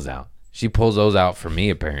pulling those out? She pulls those out for me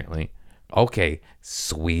apparently. Okay,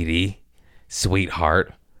 sweetie,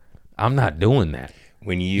 sweetheart. I'm not doing that.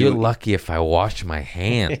 You're lucky if I wash my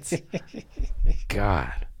hands.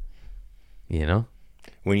 God. You know?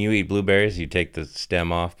 When you eat blueberries, you take the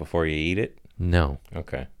stem off before you eat it? No.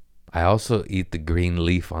 Okay. I also eat the green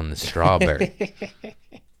leaf on the strawberry.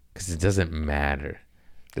 Because it doesn't matter.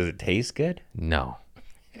 Does it taste good? No.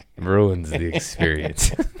 It ruins the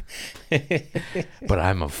experience. But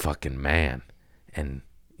I'm a fucking man. And,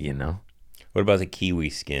 you know? What about the kiwi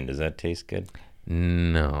skin? Does that taste good?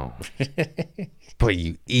 No. But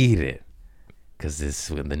you eat it because it's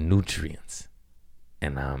with the nutrients.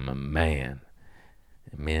 And I'm a man.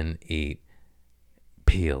 Men eat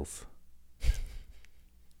peels.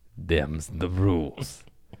 Them's the rules.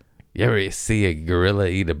 You ever see a gorilla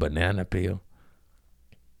eat a banana peel?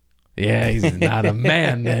 Yeah, he's not a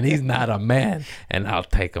man, then. He's not a man. And I'll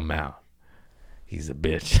take him out. He's a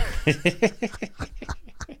bitch.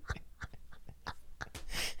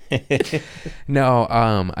 No,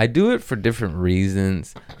 I do it for different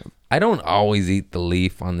reasons. I don't always eat the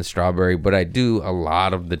leaf on the strawberry, but I do a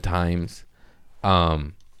lot of the times.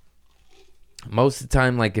 Most of the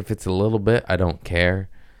time, like if it's a little bit, I don't care.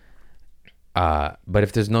 But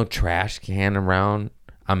if there's no trash can around,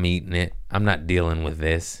 I'm eating it. I'm not dealing with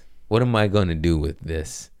this. What am I going to do with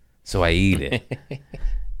this? So I eat it.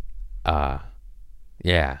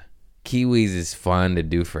 Yeah. Kiwis is fun to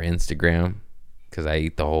do for Instagram. Because I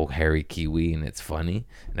eat the whole hairy kiwi and it's funny.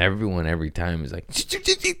 And everyone every time is like,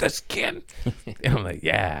 just eat the skin. And I'm like,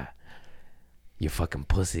 yeah. You fucking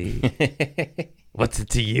pussy. What's it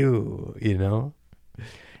to you? You know?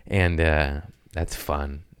 And that's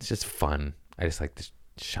fun. It's just fun. I just like to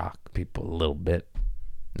shock people a little bit.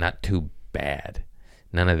 Not too bad.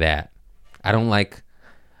 None of that. I don't like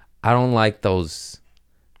those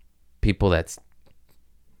people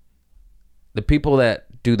the people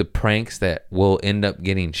that do the pranks that will end up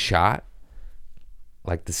getting shot.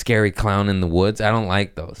 Like the scary clown in the woods. I don't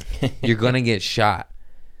like those. You're going to get shot.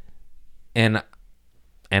 And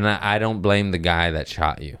I don't blame the guy that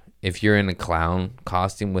shot you. If you're in a clown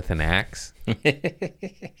costume with an axe,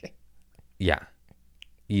 yeah.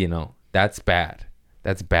 You know, that's bad.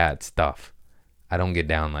 That's bad stuff. I don't get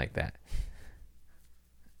down like that.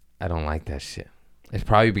 I don't like that shit. It's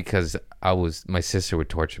probably because my sister would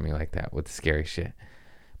torture me like that with the scary shit.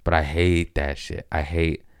 But I hate that shit. I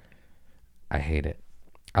hate it.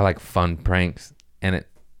 I like fun pranks, and it,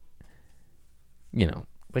 you know,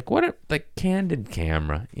 like candid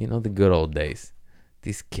camera, you know, the good old days.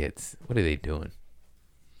 These kids, what are they doing?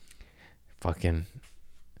 Fucking,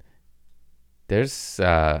 there's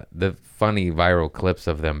the funny viral clips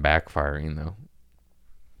of them backfiring, though.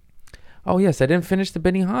 Oh, yes, I didn't finish the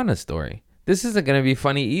Benihana story. This isn't going to be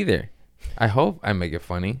funny either. I hope I make it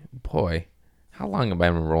funny. Boy, how long have I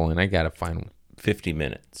been rolling? I got to find 50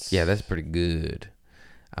 minutes. Yeah, that's pretty good.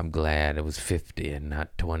 I'm glad it was 50 and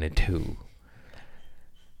not 22.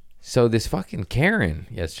 So this fucking Karen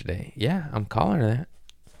yesterday. Yeah, I'm calling her that.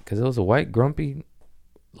 Because it was a white, grumpy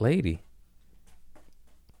lady.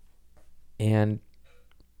 And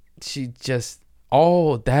she just...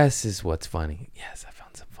 Oh, this is what's funny. Yes, I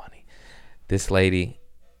found some funny. This lady...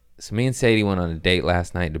 So me and Sadie went on a date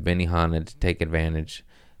last night to Benihana to take advantage.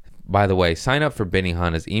 By the way, sign up for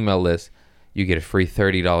Benihana's email list. You get a free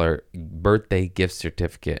 $30 birthday gift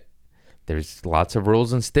certificate. There's lots of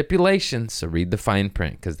rules and stipulations, so read the fine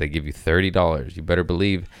print because they give you $30. You better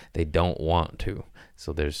believe they don't want to.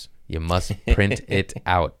 So you must print it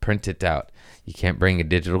out. Print it out. You can't bring a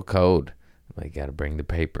digital code. You got to bring the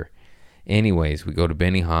paper. Anyways, we go to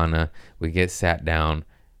Benihana. We get sat down.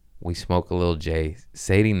 We smoke a little J.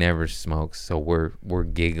 Sadie never smokes, so we're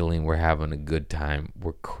giggling. We're having a good time.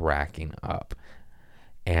 We're cracking up.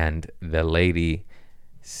 And the lady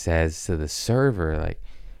says to the server, like,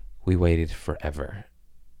 we waited forever.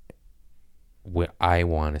 I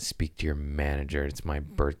want to speak to your manager. It's my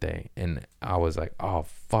birthday. And I was like, oh,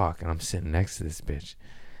 fuck. And I'm sitting next to this bitch.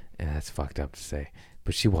 And that's fucked up to say.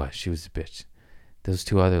 But she was a bitch. Those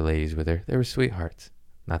two other ladies with her, they were sweethearts.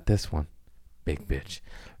 Not this one. Big bitch.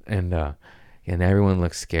 And everyone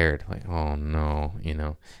looked scared. Like, oh, no, you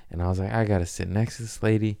know. And I was like, I got to sit next to this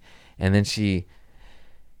lady. And then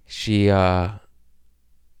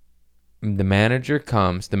the manager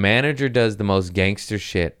comes. The manager does the most gangster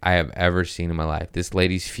shit I have ever seen in my life. This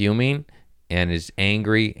lady's fuming and is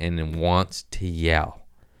angry and wants to yell.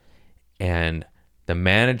 And the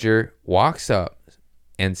manager walks up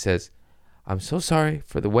and says, I'm so sorry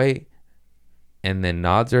for the wait, and then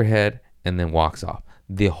nods her head and then walks off.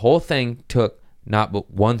 The whole thing took not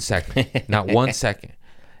but 1 second. Not 1 second.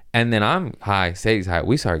 And then I'm high, Sadie's high.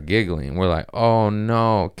 We start giggling. We're like, oh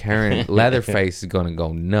no, Karen Leatherface is going to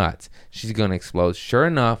go nuts. She's going to explode. Sure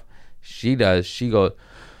enough, she does. She goes,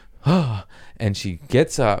 oh, and she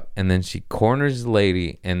gets up and then she corners the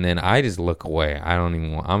lady. And then I just look away.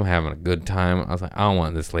 I'm having a good time. I was like, I don't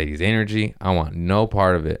want this lady's energy. I want no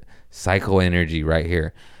part of it. Psycho energy right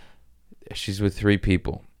here. She's with 3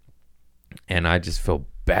 people. And I just feel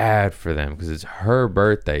bad for them because it's her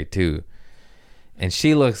birthday too. And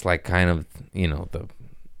she looks like kind of, you know,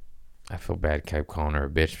 I feel bad kept calling her a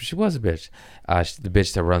bitch, but she was a bitch. The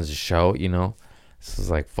bitch that runs the show, you know. So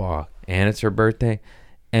it's like, fuck. And it's her birthday.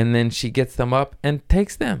 And then she gets them up and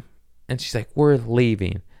takes them. And she's like, we're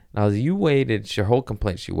leaving. And I was like, you waited. It's your whole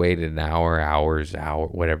complaint. She waited an hour,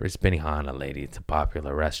 whatever. It's Benihana, lady. It's a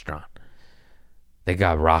popular restaurant. They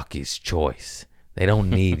got Rocky's Choice. They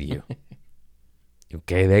don't need you.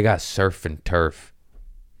 Okay? They got surf and turf.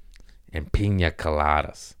 And pina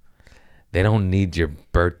coladas. They don't need your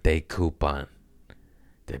birthday coupon.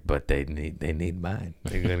 But they need mine.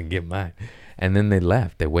 They're going to get mine. And then they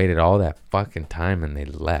left. They waited all that fucking time and they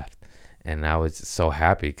left. And I was so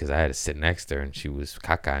happy because I had to sit next to her and she was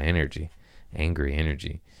caca energy. Angry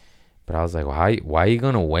energy. But I was like, well, why are you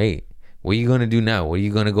going to wait? What are you going to do now? What are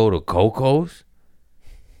you going to go to Coco's?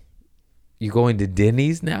 You going to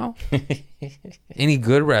Denny's now? Any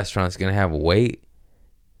good restaurant's going to have a wait.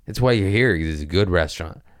 That's why you're here. It's a good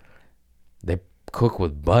restaurant. They cook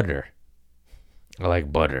with butter. I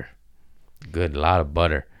like butter. Good, a lot of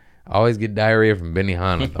butter. I always get diarrhea from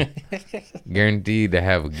Benihana, though. Guaranteed to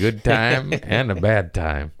have a good time and a bad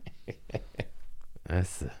time.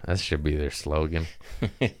 That should be their slogan.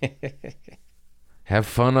 Have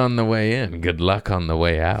fun on the way in. Good luck on the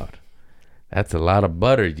way out. That's a lot of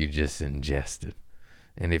butter you just ingested.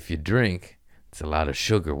 And if you drink, it's a lot of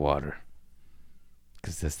sugar water.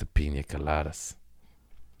 Because that's the pina coladas.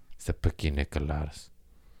 It's the pina coladas.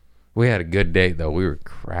 We had a good day, though. We were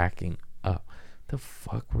cracking up. The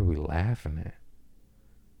fuck were we laughing at?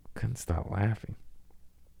 Couldn't stop laughing.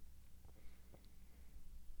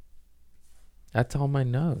 That's all my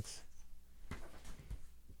notes.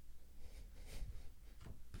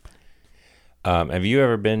 Have you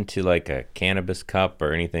ever been to like a cannabis cup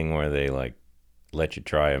or anything where they like let you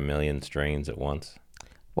try a million strains at once?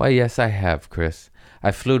 Why, yes, I have, Chris.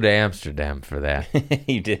 I flew to Amsterdam for that.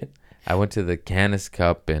 You did? I went to the Canis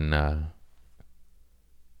Cup in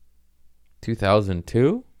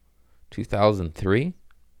 2002, 2003. I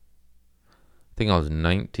think I was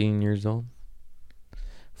 19 years old.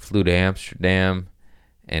 Flew to Amsterdam,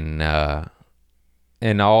 and all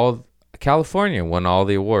California won all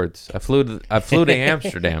the awards. I flew to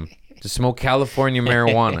Amsterdam to smoke California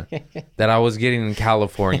marijuana that I was getting in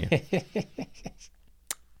California.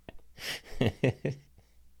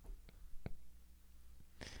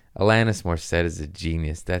 Alanis Morissette is a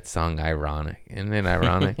genius. That song, ironic. Isn't it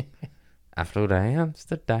ironic? I flew to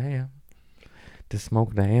Amsterdam to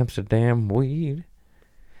smoke the Amsterdam weed.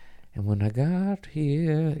 And when I got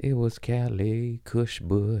here, it was Cali Kush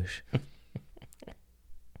Bush.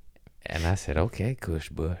 And I said, okay, Kush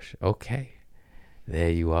Bush, okay. There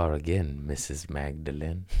you are again, Mrs.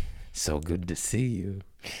 Magdalene. So good to see you.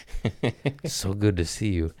 So good to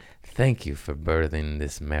see you. Thank you for birthing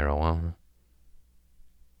this marijuana.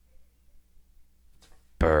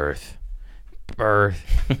 Birth.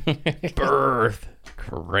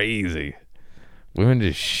 Crazy. Women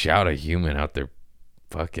just shout a human out their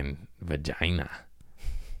fucking vagina.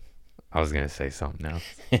 I was going to say something else.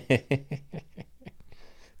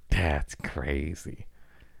 That's crazy.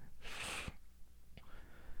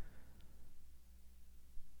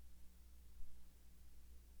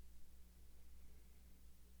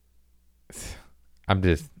 I'm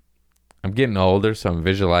getting older, so I'm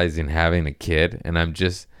visualizing having a kid, and I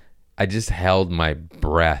just held my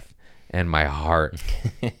breath, and my heart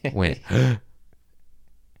went.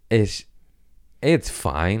 It's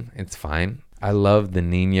fine. It's fine. I love the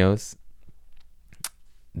Niños.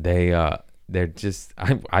 They're just,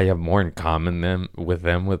 I have more in common with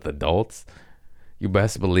adults. You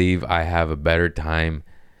best believe I have a better time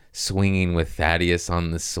swinging with Thaddeus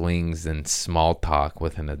on the swings than small talk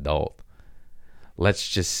with an adult. Let's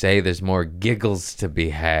just say there's more giggles to be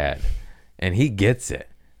had. And he gets it.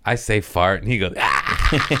 I say fart and he goes,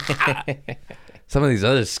 ah! Some of these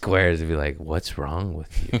other squares would be like, what's wrong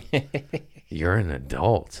with you? You're an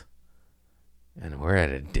adult. And we're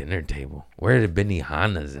at a dinner table. We're at a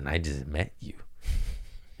Benihana's and I just met you.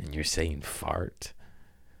 And you're saying fart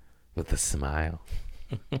with a smile.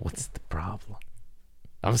 What's the problem?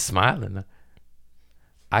 I'm smiling.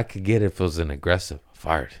 I could get it if it was an aggressive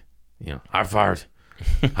fart. You know, I fart.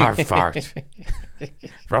 I fart.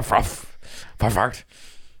 Ruff, ruff. Fart.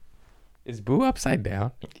 Is Boo upside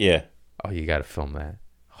down? Yeah. Oh, you got to film that.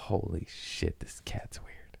 Holy shit, this cat's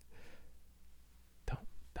weird. Don't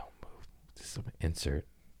move. Just insert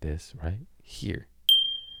this right here.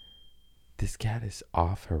 This cat is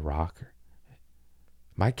off her rocker.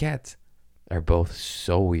 My cats are both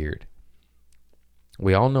so weird.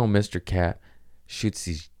 We all know Mr. Cat shoots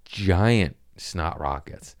these giant snot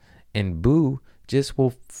rockets. And Boo just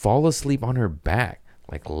will fall asleep on her back,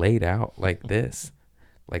 like laid out like this,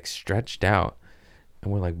 like stretched out. And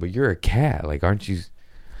we're like, but you're a cat. Like, aren't you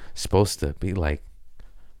supposed to be like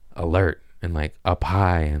alert and like up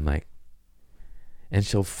high and like, and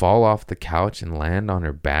she'll fall off the couch and land on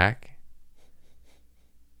her back.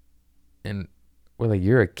 And we're like,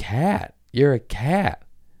 you're a cat. You're a cat.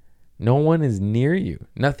 No one is near you.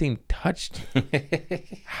 Nothing touched you.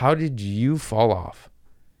 How did you fall off?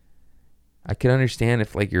 I could understand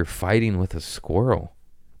if like you're fighting with a squirrel.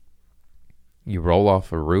 You roll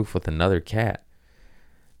off a roof with another cat.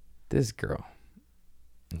 This girl,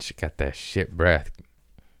 and she got that shit breath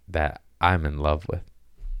that I'm in love with.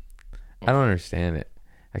 I don't understand it.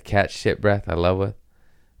 A cat shit breath I love with.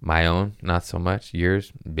 My own, not so much.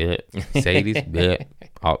 Yours, bit. Sadie's, bit.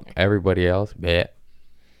 Everybody else, bit.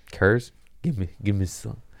 Hers, give me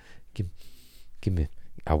some. Give me.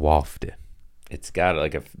 I waft it. It's got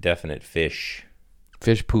like a definite fish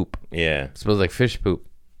poop. Yeah. It smells like fish poop.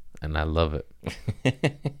 And I love it.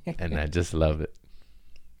 And I just love it.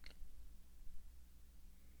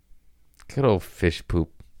 Good old fish poop.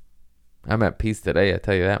 I'm at peace today, I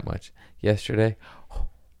tell you that much. Yesterday,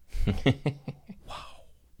 wow.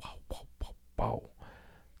 Bow.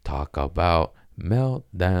 Talk about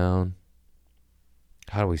meltdown.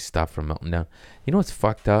 How do we stop from melting down? You know what's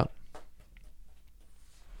fucked up?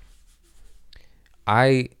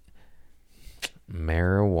 Marijuana.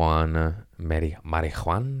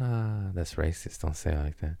 That's racist. Don't say it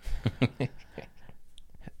like that.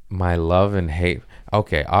 My love and hate.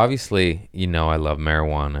 Okay, obviously, you know I love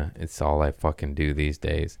marijuana. It's all I fucking do these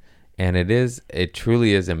days. And it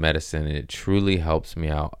truly is a medicine. And it truly helps me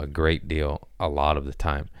out a great deal a lot of the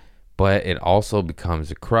time. But it also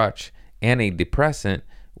becomes a crutch and a depressant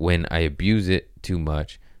when I abuse it too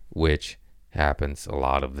much, which happens a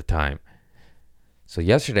lot of the time. So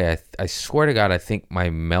yesterday, I swear to God, I think my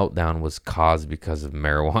meltdown was caused because of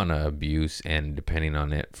marijuana abuse and depending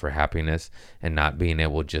on it for happiness and not being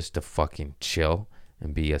able just to fucking chill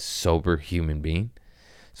and be a sober human being.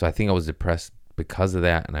 So I think I was depressed because of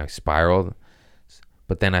that and I spiraled.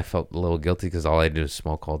 But then I felt a little guilty because all I do is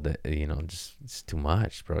smoke all day. You know, just it's too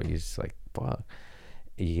much, bro. You're just like, fuck.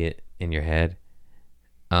 You get in your head.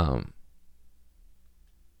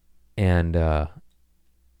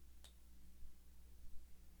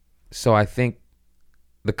 So I think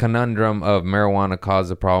the conundrum of marijuana caused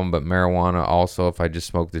the problem, but marijuana also, if I just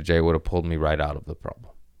smoked the J, would have pulled me right out of the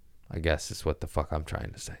problem. I guess is what the fuck I'm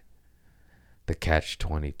trying to say. The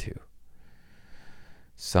catch-22.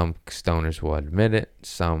 Some stoners will admit it.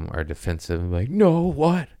 Some are defensive and like, no,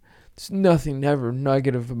 what? There's nothing ever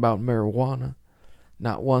negative about marijuana.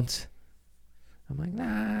 Not once. I'm like,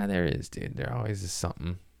 nah, there is, dude. There always is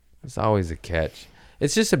something. There's always a catch.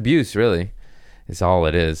 It's just abuse, really. It's all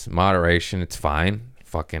it is. Moderation, it's fine.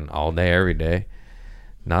 Fucking all day, every day.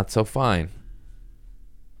 Not so fine.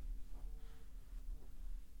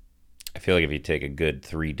 I feel like if you take a good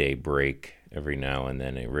 3-day break every now and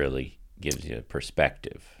then, it really gives you a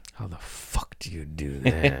perspective. How the fuck do you do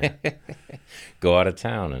that? Go out of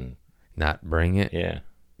town and not bring it? yeah.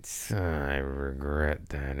 I regret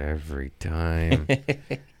that every time.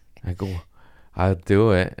 I'll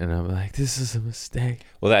do it, and I'm like, this is a mistake.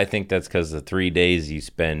 Well, I think that's because the 3 days you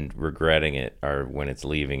spend regretting it are when it's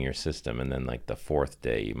leaving your system, and then like the 4th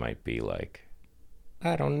day you might be like,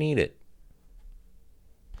 I don't need it.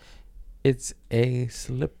 It's a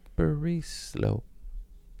slippery slope.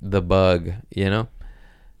 The bug, you know?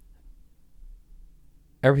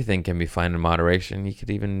 Everything can be fine in moderation. You could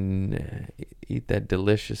even eat that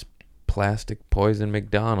delicious plastic poison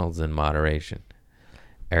McDonald's in moderation.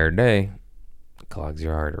 Every day clogs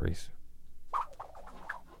your arteries.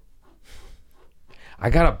 I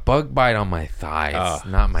got a bug bite on my thigh. It's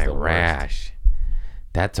not my rash.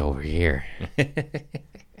 That's over here.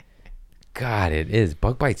 God, it is.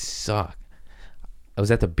 Bug bites suck. I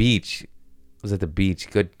was at the beach.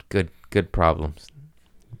 Good problems.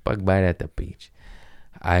 Bug bite at the beach.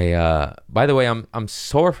 By the way, I'm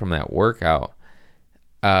sore from that workout.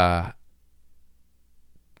 Yeah,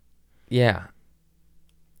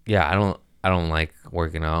 I don't like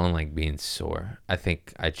working out. I don't like being sore. I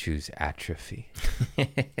think I choose atrophy.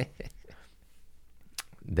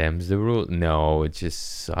 Them's the rule. No, it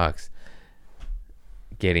just sucks.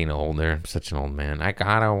 Getting older. I'm such an old man. I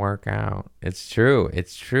gotta work out. It's true.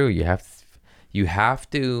 You have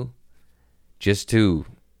to just to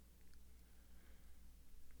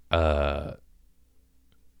not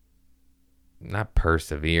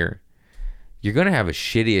persevere. You're gonna have a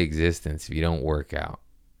shitty existence if you don't work out.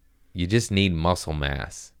 You just need muscle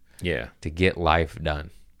mass. Yeah. To get life done.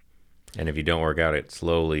 And if you don't work out, it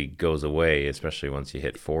slowly goes away, especially once you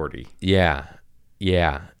hit 40. Yeah.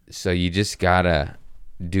 So you just gotta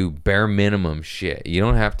do bare minimum shit. You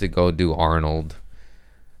don't have to go do Arnold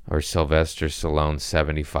or Sylvester Stallone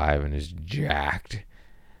 75 and is jacked.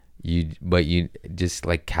 But you just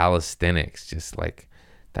like calisthenics, just like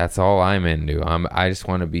that's all I'm into. I just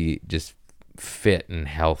want to be just fit and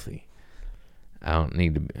healthy. I don't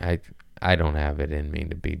need to. I don't have it in me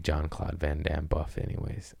to be Jean-Claude Van Damme buff.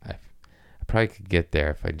 Anyways, I probably could get there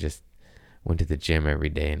if I just went to the gym every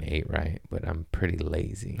day and ate right. But I'm pretty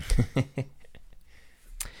lazy,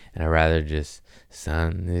 and I'd rather just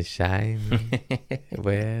sun is shining,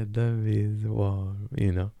 weather is warm.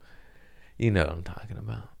 You know what I'm talking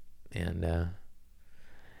about. And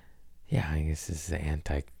yeah, I guess this is an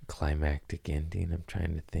anticlimactic ending. I'm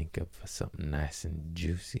trying to think of something nice and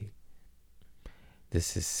juicy.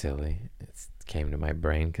 This is silly. It came to my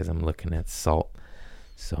brain because I'm looking at salt.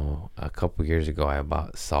 So a couple years ago, I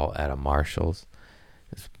bought salt at a Marshall's.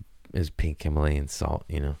 It's pink Himalayan salt,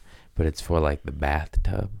 but it's for like the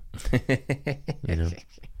bathtub,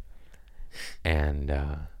 And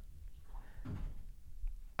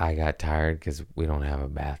I got tired because we don't have a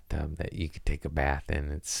bathtub that you could take a bath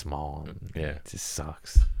in. It's small. And yeah. It just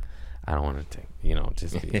sucks. I don't want to take,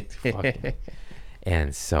 just be fucking.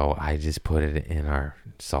 And so I just put it in our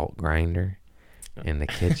salt grinder in the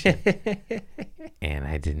kitchen. And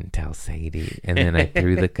I didn't tell Sadie. And then I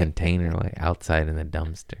threw the container like outside in the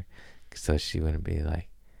dumpster. So she wouldn't be like,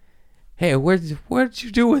 hey, what'd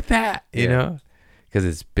you do with that? You know? Because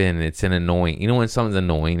it's an annoying, when something's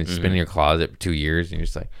annoying, it's been in your closet for 2 years and you're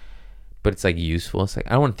just like, but it's like useful. It's like,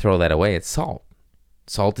 I don't want to throw that away. It's salt.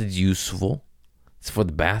 Salt is useful. It's for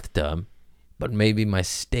the bathtub, but maybe my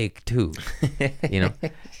steak too, And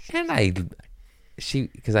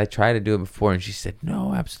because I tried to do it before and she said,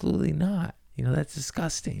 no, absolutely not. That's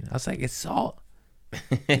disgusting. I was like, it's salt.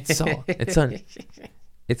 It's salt.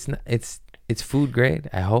 It's food grade,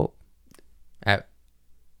 I hope.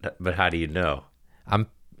 But how do you know?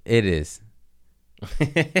 It is.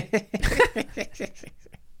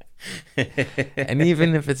 And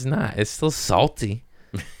even if it's not, it's still salty.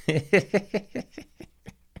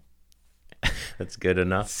 That's good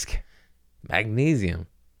enough. It's magnesium.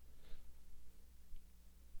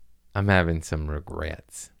 I'm having some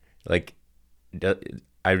regrets. Like,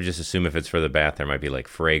 I would just assume if it's for the bath, there might be like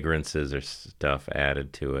fragrances or stuff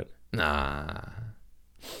added to it. Nah.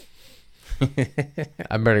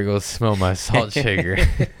 I better go smell my salt shaker.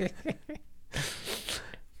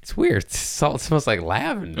 It's weird. Salt smells like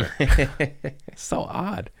lavender. It's so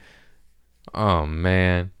odd. Oh,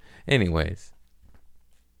 man. Anyways.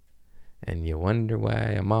 And you wonder why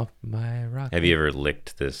I'm off my rocket. Have you ever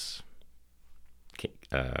licked this,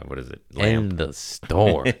 what is it? Lamp? In the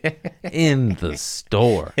store. In the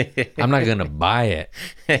store. I'm not going to buy it.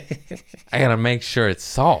 I got to make sure it's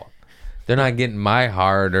salt. They're not getting my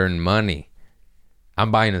hard-earned money.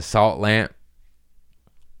 I'm buying a salt lamp.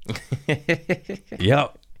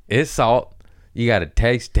 Yep. It's salt. You got to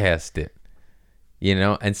taste test it.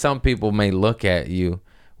 And some people may look at you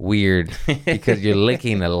weird because you're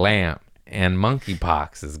licking a lamp and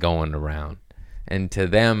monkeypox is going around. And to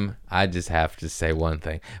them, I just have to say one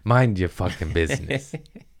thing. Mind your fucking business.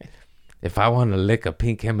 If I want to lick a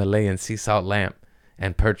pink Himalayan sea salt lamp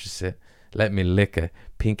and purchase it, let me lick a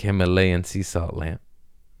pink Himalayan sea salt lamp.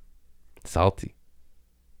 Salty.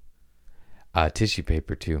 Tissue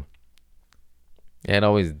paper, too. Yeah, I'd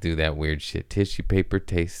always do that weird shit. Tissue paper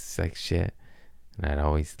tastes like shit. And I'd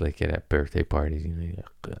always lick it at birthday parties.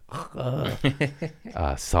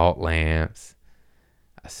 Salt lamps.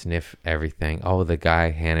 I sniff everything. Oh, the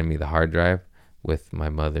guy handed me the hard drive with my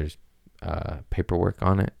mother's paperwork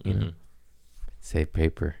on it. Save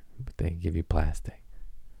paper, but they give you plastic.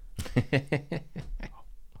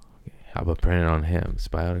 How about printing on him? It's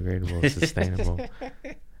biodegradable, sustainable.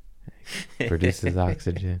 Produces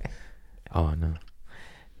oxygen. Oh, no.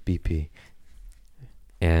 BP.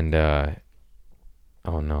 And, oh,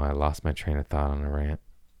 no, I lost my train of thought on a rant.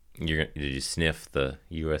 Did you sniff the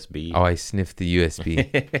USB? Oh, I sniffed the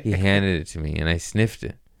USB. He handed it to me, and I sniffed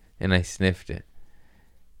it. And I sniffed it.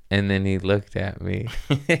 And then he looked at me.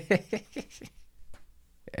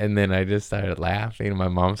 And then I just started laughing. My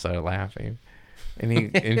mom started laughing.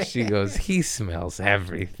 And she goes, he smells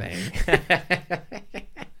everything.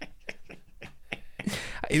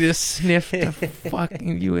 I just sniffed the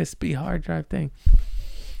fucking USB hard drive thing.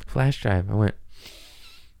 Flash drive. I went,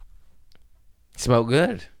 smelled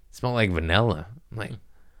good. It smelled like vanilla. I'm like,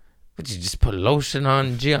 what, you just put lotion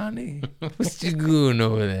on, Gianni? What you doing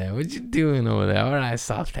over there? What you doing over there? All right,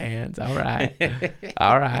 soft hands. All right.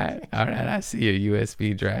 All right. All right. I see your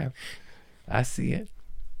USB drive. I see it.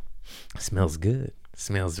 Smells good.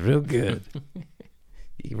 Smells real good.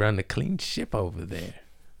 You run a clean ship over there.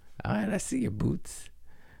 All right, I see your boots.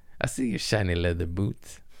 I see your shiny leather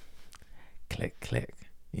boots. Click, click,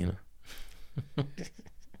 You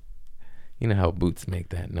know how boots make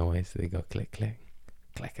that noise? They go click, click,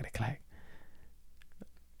 clackety-clack.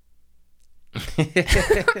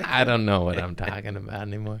 I don't know what I'm talking about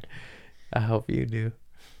anymore. I hope you do.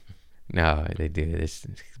 No, they do.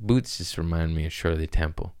 Boots just remind me of Shirley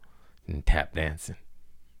Temple and tap dancing.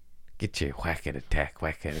 Get your whack it attack,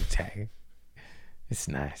 whack it attack. It's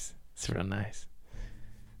nice. It's real nice.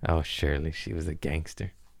 Oh, Shirley, she was a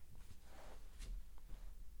gangster.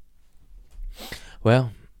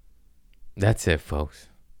 Well, that's it, folks.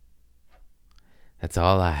 That's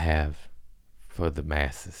all I have for the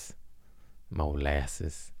masses.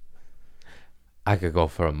 Molasses. I could go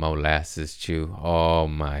for a molasses chew. Oh,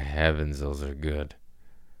 my heavens, those are good.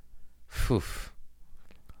 Phew.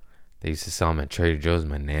 They used to sell them at Trader Joe's.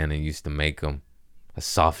 My Nana used to make them. A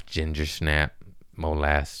soft ginger snap.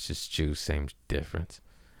 Molasses chew, same difference.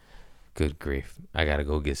 Good grief. I gotta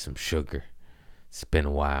go get some sugar. It's been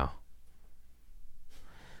a while.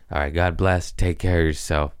 Alright, God bless. Take care of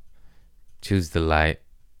yourself. Choose the light.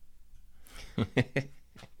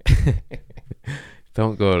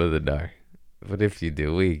 Don't go to the dark. But if you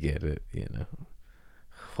do, we get it, you know.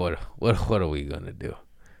 What are we gonna do?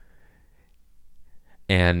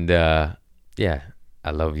 And yeah,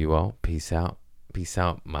 I love you all. Peace out. Peace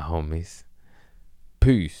out, my homies.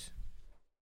 Peace.